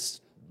in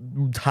this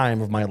time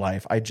of my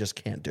life, I just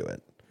can't do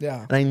it.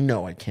 Yeah. And I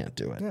know I can't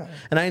do it. Yeah.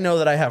 And I know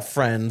that I have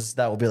friends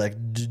that will be like,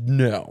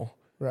 "No."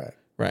 Right.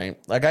 Right.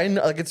 Like I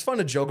know, like it's fun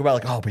to joke about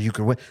like, oh, but you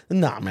could win.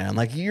 Nah, man.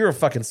 Like you're a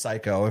fucking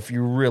psycho if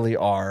you really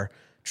are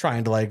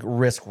trying to like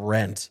risk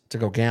rent to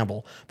go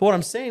gamble. But what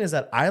I'm saying is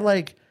that I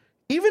like,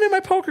 even in my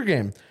poker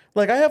game,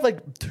 like I have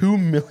like 2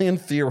 million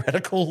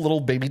theoretical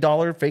little baby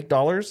dollar, fake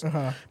dollars,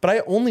 but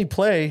I only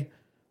play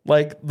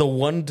like the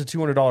 $100 to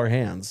 $200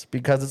 hands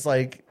because it's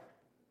like,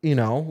 you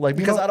know, like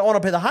because I don't want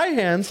to pay the high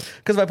hands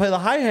because if I play the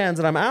high hands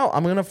and I'm out,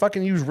 I'm going to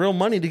fucking use real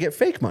money to get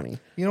fake money.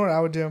 You know what I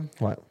would do?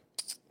 What?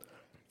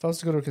 If I was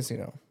to go to a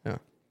casino, Yeah.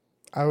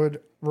 I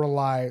would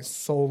rely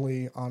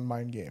solely on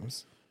mind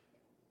games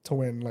to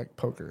win, like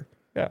poker.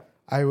 Yeah.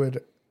 I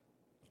would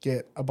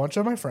get a bunch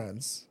of my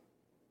friends,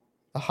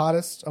 the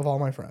hottest of all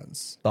my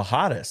friends, The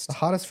hottest.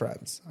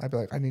 friends. I'd be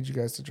like, I need you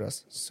guys to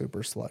dress super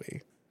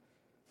slutty,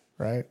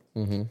 right?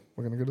 Mm-hmm.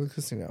 We're going to go to the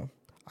casino.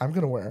 I'm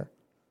going to wear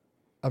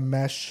a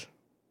mesh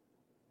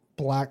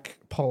black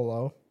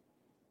polo,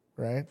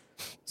 right?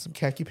 Some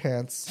khaki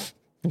pants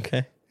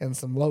Okay. and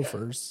some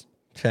loafers.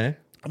 Okay.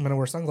 I'm going to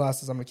wear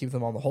sunglasses. I'm going to keep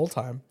them on the whole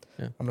time.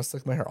 Yeah. I'm going to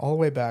slick my hair all the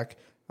way back.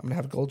 I'm going to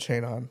have a gold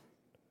chain on.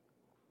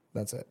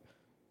 That's it.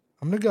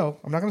 I'm going to go.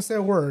 I'm not going to say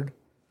a word.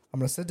 I'm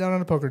going to sit down at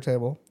a poker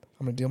table.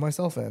 I'm going to deal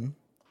myself in.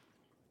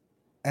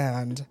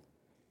 And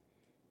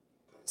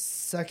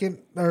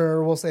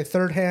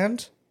third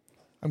hand,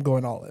 I'm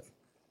going all in.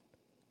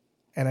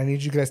 And I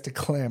need you guys to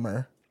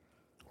clamor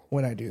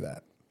when I do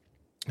that.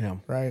 Yeah.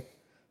 Right?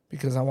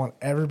 Because I want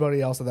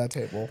everybody else at that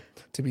table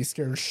to be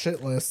scared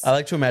shitless. I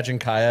like to imagine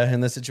Kaya in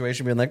this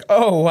situation being like,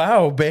 "Oh,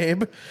 wow,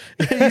 babe.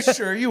 You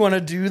sure you want to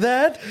do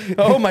that?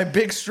 Oh, my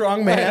big,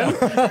 strong man."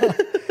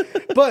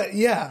 But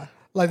yeah,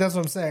 like that's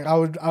what I'm saying. I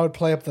would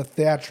play up the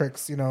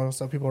theatrics, you know,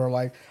 so people are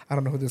like, I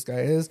don't know who this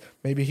guy is.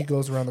 Maybe he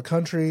goes around the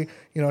country,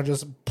 you know,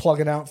 just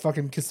plugging out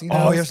fucking casinos.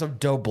 Oh, you have some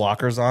dope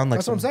blockers on? Like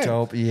That's some what I'm saying.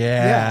 dope.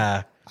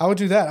 Yeah. I would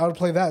do that. I would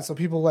play that so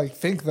people like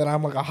think that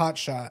I'm like a hot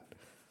shot.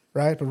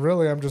 Right? But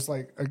really, I'm just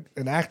like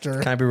an actor.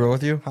 Can I be real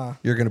with you? Huh.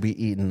 You're going to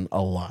be eaten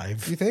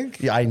alive. You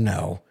think? Yeah, I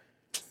know.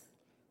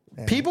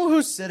 People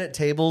who sit at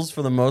tables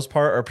for the most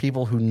part are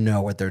people who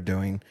know what they're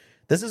doing.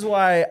 This is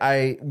why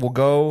I will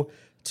go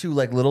to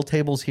like little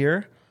tables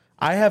here.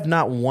 I have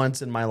not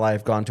once in my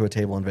life gone to a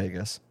table in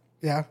Vegas.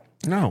 Yeah.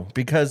 No,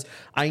 because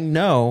I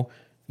know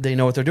they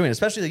know what they're doing.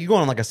 Especially like you go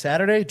on like a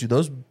Saturday, dude,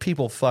 those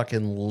people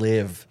fucking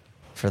live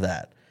for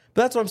that.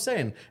 But that's what I'm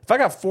saying. If I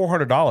got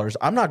 $400,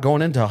 I'm not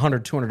going into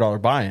 $100,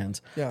 $200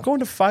 buy-ins. Yeah. I'm going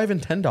to $5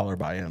 and $10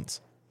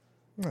 buy-ins.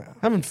 Yeah.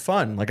 Having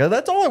fun. Like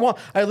that's all I want.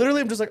 I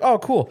literally am just like, oh,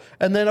 cool.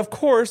 And then of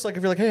course, like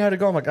if you're like, hey, how'd it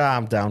go? I'm like,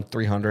 I'm down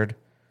 300.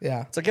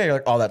 Yeah. It's like, yeah, you're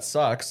like, oh, that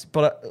sucks.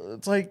 But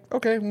it's like,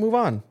 okay, move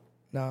on.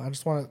 No, I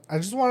just want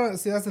to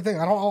see. That's the thing.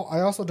 I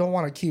also don't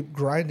want to keep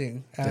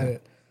grinding at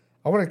it.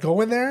 I want to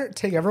go in there,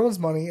 take everyone's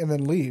money, and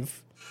then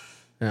leave.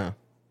 Yeah.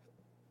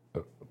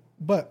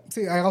 But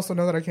see, I also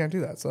know that I can't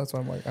do that, so that's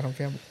why I'm like, I don't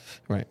gamble.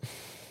 Right.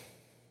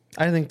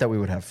 I think that we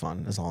would have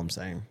fun. Is all I'm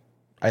saying.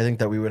 I think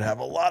that we would have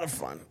a lot of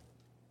fun.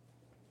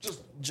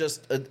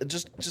 Just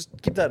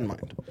keep that in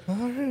mind. All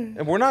right.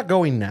 And we're not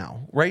going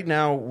now. Right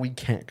now, we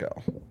can't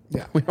go.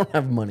 Yeah. We don't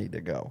have money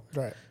to go.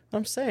 Right.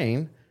 I'm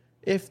saying,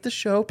 if the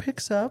show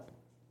picks up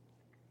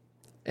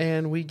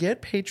and we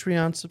get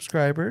Patreon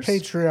subscribers,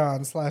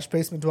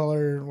 Patreon/Basement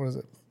Dweller. What is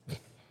it?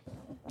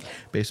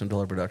 Basement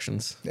Dweller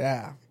Productions.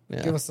 Yeah.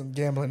 Give us some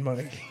gambling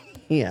money.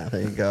 Yeah,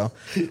 there you go.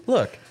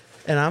 Look,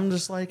 and I'm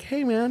just like,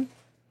 hey, man,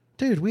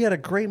 dude, we had a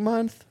great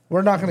month.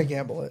 We're not going to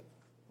gamble it.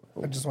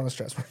 I just want to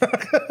stress.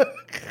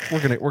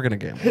 We're gonna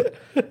gamble it.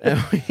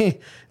 And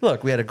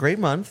we had a great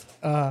month.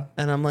 And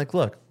I'm like,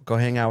 look, go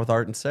hang out with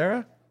Art and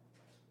Sarah.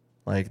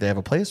 Like, they have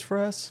a place for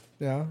us.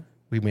 Yeah.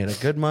 We made a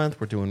good month.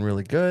 We're doing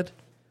really good.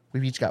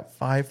 We've each got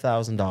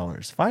 $5,000.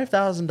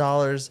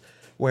 $5,000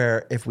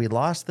 where if we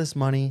lost this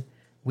money,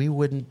 we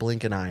wouldn't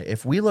blink an eye.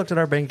 If we looked at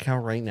our bank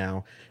account right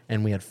now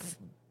and we had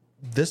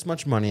this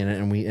much money in it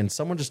and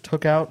someone just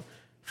took out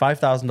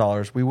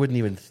 $5,000, we wouldn't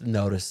even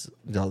notice.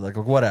 Like,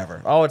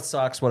 whatever. Oh, it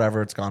sucks.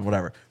 Whatever. It's gone.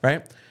 Whatever.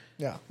 Right?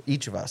 Yeah.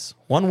 Each of us.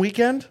 One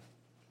weekend,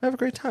 have a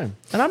great time.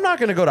 And I'm not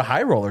going to go to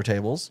high roller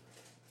tables.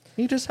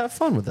 You just have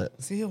fun with it.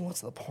 See,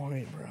 what's the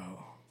point, bro?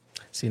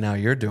 See, now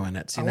you're doing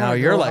it. See, I now wanna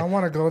you're go, like, I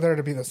want to go there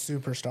to be the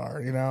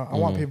superstar, you know? I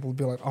want people to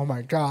be like, oh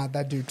my God,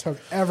 that dude took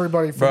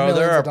everybody for bro,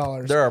 millions of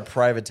dollars. there are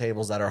private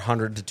tables that are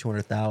 $100,000 to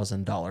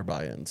 $200,000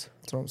 buy-ins.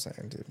 That's what I'm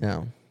saying, dude.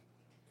 Yeah.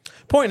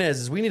 Point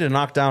is we need to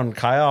knock down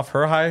Kaya off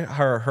her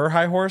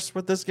high horse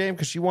with this game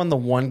because she won the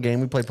one game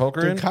we played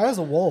poker in. Dude, Kaya's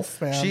a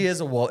wolf, man. She is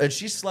a wolf, and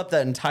she slept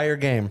that entire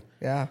game.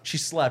 Yeah. She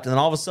slept, and then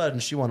all of a sudden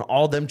she won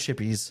all them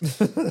chippies.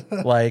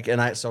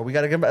 So we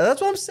got to get back.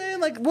 That's what I'm saying.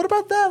 Like, what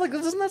about that? Like,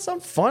 doesn't that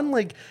sound fun?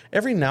 Like,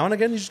 every now and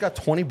again, you just got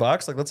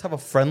 $20. Like, let's have a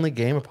friendly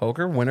game of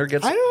poker. Winner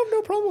gets. I don't have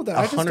no problem with that.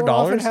 I just don't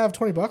often have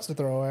 $20 to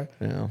throw away.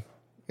 Yeah.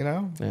 You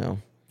know? Yeah.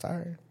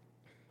 Sorry.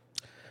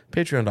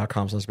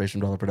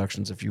 Patreon.com/Basement Dweller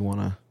Productions if you want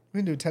to. We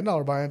can do a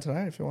 $10 buy-in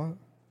tonight if you want.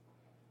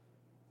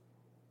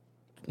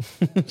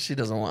 She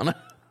doesn't want to.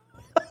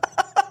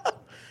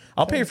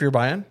 I'll pay for your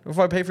buy-in. If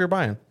I pay for your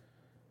buy-in.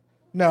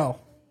 No.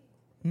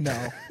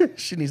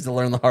 She needs to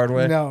learn the hard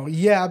way. No.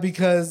 Yeah,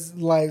 because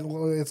like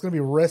it's gonna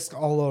be Risk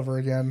all over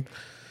again.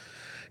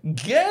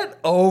 Get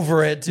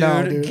over it, dude.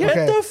 No, dude. Get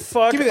Okay. the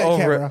fuck Give me that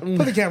over camera. it.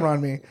 Put the camera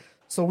on me.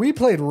 So we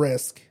played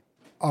Risk.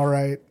 All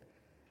right.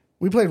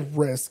 We played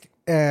Risk,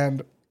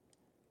 and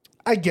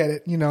I get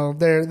it. You know,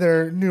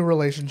 their new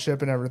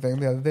relationship and everything.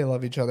 They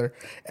love each other.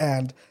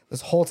 And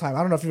this whole time, I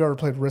don't know if you've ever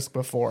played Risk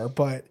before,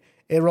 but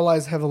it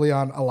relies heavily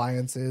on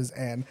alliances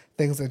and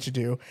things that you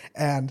do.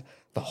 And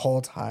the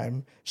whole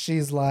time,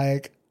 she's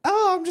like,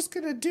 oh, I'm just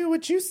going to do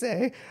what you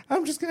say.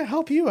 I'm just going to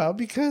help you out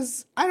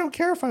because I don't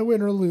care if I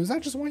win or lose. I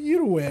just want you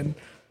to win.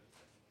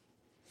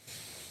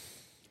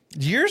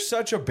 You're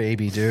such a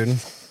baby, dude.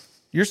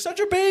 You're such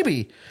a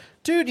baby.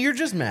 Dude, you're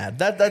just mad.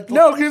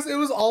 No, because it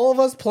was all of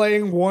us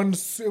playing one.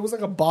 It was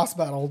like a boss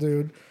battle,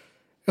 dude.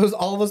 It was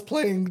all of us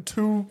playing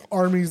two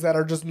armies that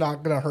are just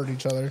not going to hurt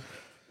each other.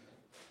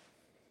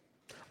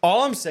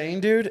 All I'm saying,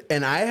 dude,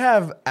 and I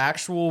have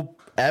actual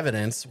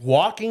evidence,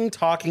 walking,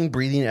 talking,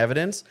 breathing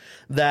evidence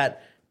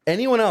that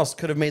anyone else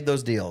could have made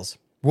those deals.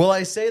 Will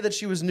I say that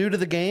she was new to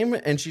the game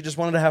and she just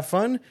wanted to have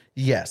fun?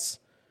 Yes.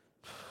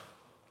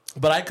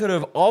 But I could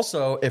have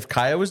also, if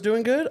Kaya was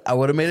doing good, I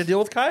would have made a deal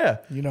with Kaya.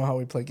 You know how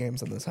we play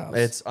games in this house.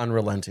 It's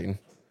unrelenting.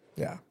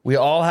 Yeah. We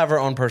all have our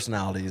own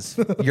personalities.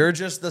 You're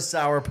just the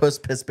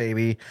sourpuss piss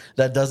baby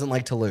that doesn't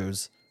like to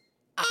lose.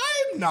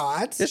 I'm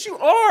not. Yes, you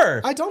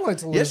are. I don't like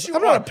to lose. Yes, you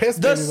I'm are. not a piss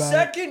The baby about it.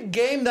 second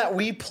game that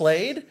we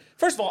played,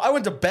 first of all, I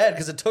went to bed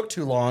because it took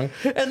too long,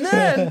 and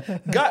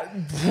then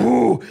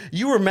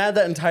you were mad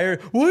that entire.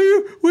 What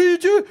you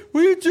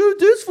do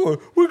this for?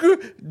 We're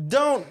good.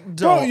 Don't.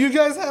 Bro, you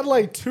guys had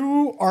like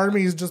two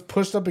armies just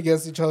pushed up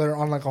against each other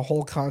on like a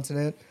whole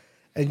continent,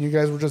 and you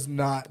guys were just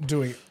not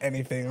doing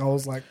anything. I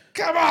was like,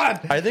 come on.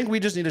 I think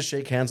we just need to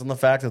shake hands on the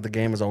fact that the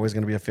game is always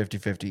going to be a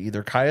 50-50.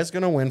 Either Kaya's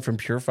going to win from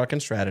pure fucking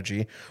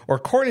strategy, or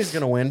Courtney's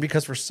going to win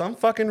because for some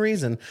fucking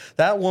reason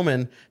that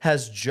woman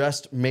has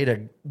just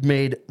made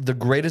the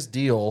greatest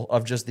deal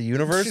of just the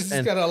universe. She's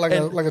just got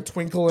a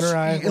twinkle in her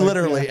eye.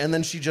 Literally, and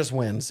then she just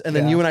wins. And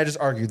then you and I just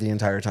argue the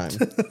entire time.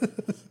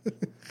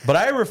 But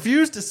I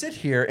refuse to sit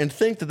here and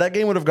think that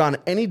game would have gone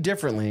any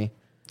differently.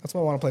 That's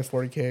why I want to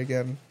play 40K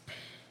again.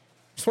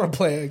 Just want to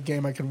play a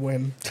game I can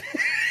win. All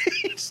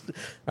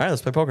right,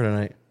 let's play poker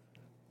tonight.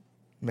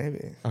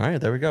 Maybe. All right,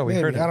 there we go. We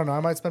heard it. I don't know. I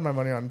might spend my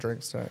money on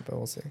drinks tonight, but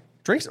we'll see.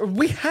 Drinks?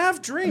 We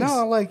have drinks. No,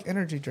 I like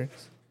energy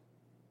drinks.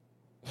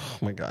 Oh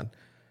my God.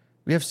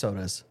 We have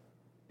sodas.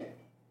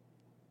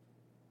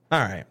 All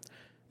right.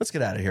 Let's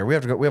get out of here. We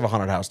have to go. We have a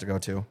haunted house to go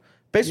to.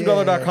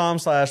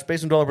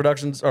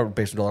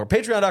 BasementDweller.com/BasementDweller or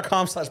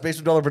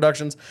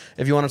Patreon.com/BasementDweller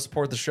if you want to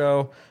support the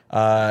show.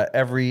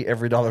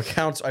 Every dollar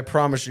counts. I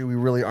promise you, we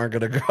really aren't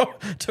going to go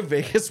to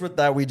Vegas with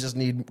that. We just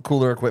need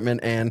cooler equipment.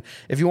 And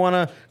if you want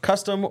a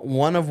custom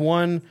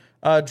one-of-one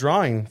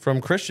drawing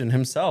from Christian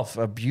himself,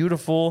 a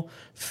beautiful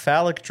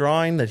phallic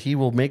drawing that he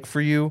will make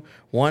for you,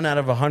 1 out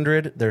of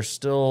 100. There's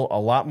still a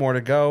lot more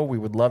to go. We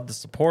would love the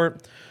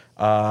support.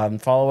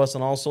 Follow us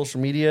on all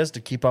social medias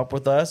to keep up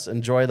with us.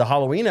 Enjoy the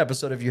Halloween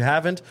episode if you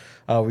haven't.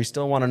 We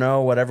still want to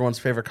know what everyone's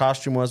favorite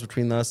costume was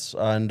between us.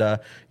 And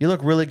you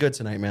look really good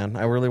tonight, man.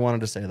 I really wanted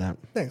to say that.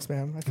 Thanks,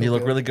 man. I feel You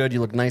look good. really good. You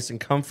look nice and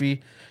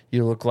comfy.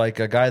 You look like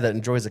a guy that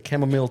enjoys a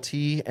chamomile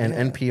tea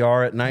and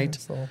NPR at night.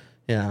 So-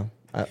 Yeah.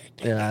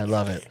 I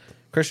love it.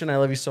 Christian, I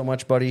love you so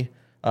much, buddy.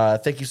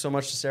 Thank you so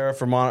much to Sarah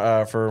for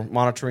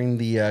monitoring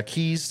the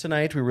keys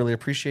tonight. We really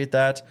appreciate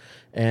that.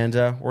 And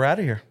we're out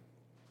of here.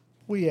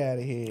 We out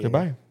of here.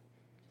 Goodbye.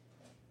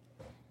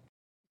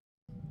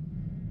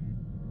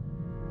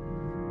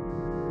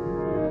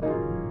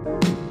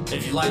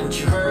 If you like what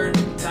you heard,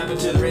 tap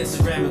into their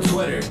Instagram and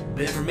Twitter.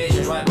 The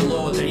information's right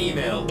below with their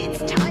email.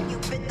 It's time you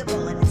bit the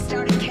bullet and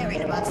started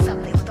caring about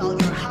something with all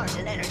your heart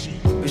and energy.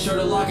 Be sure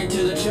to log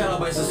into the channel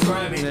by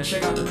subscribing and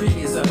check out the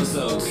previous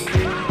episodes.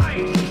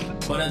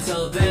 But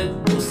until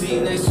then, we'll see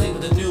you next week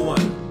with a new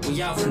one.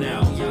 We out for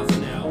now.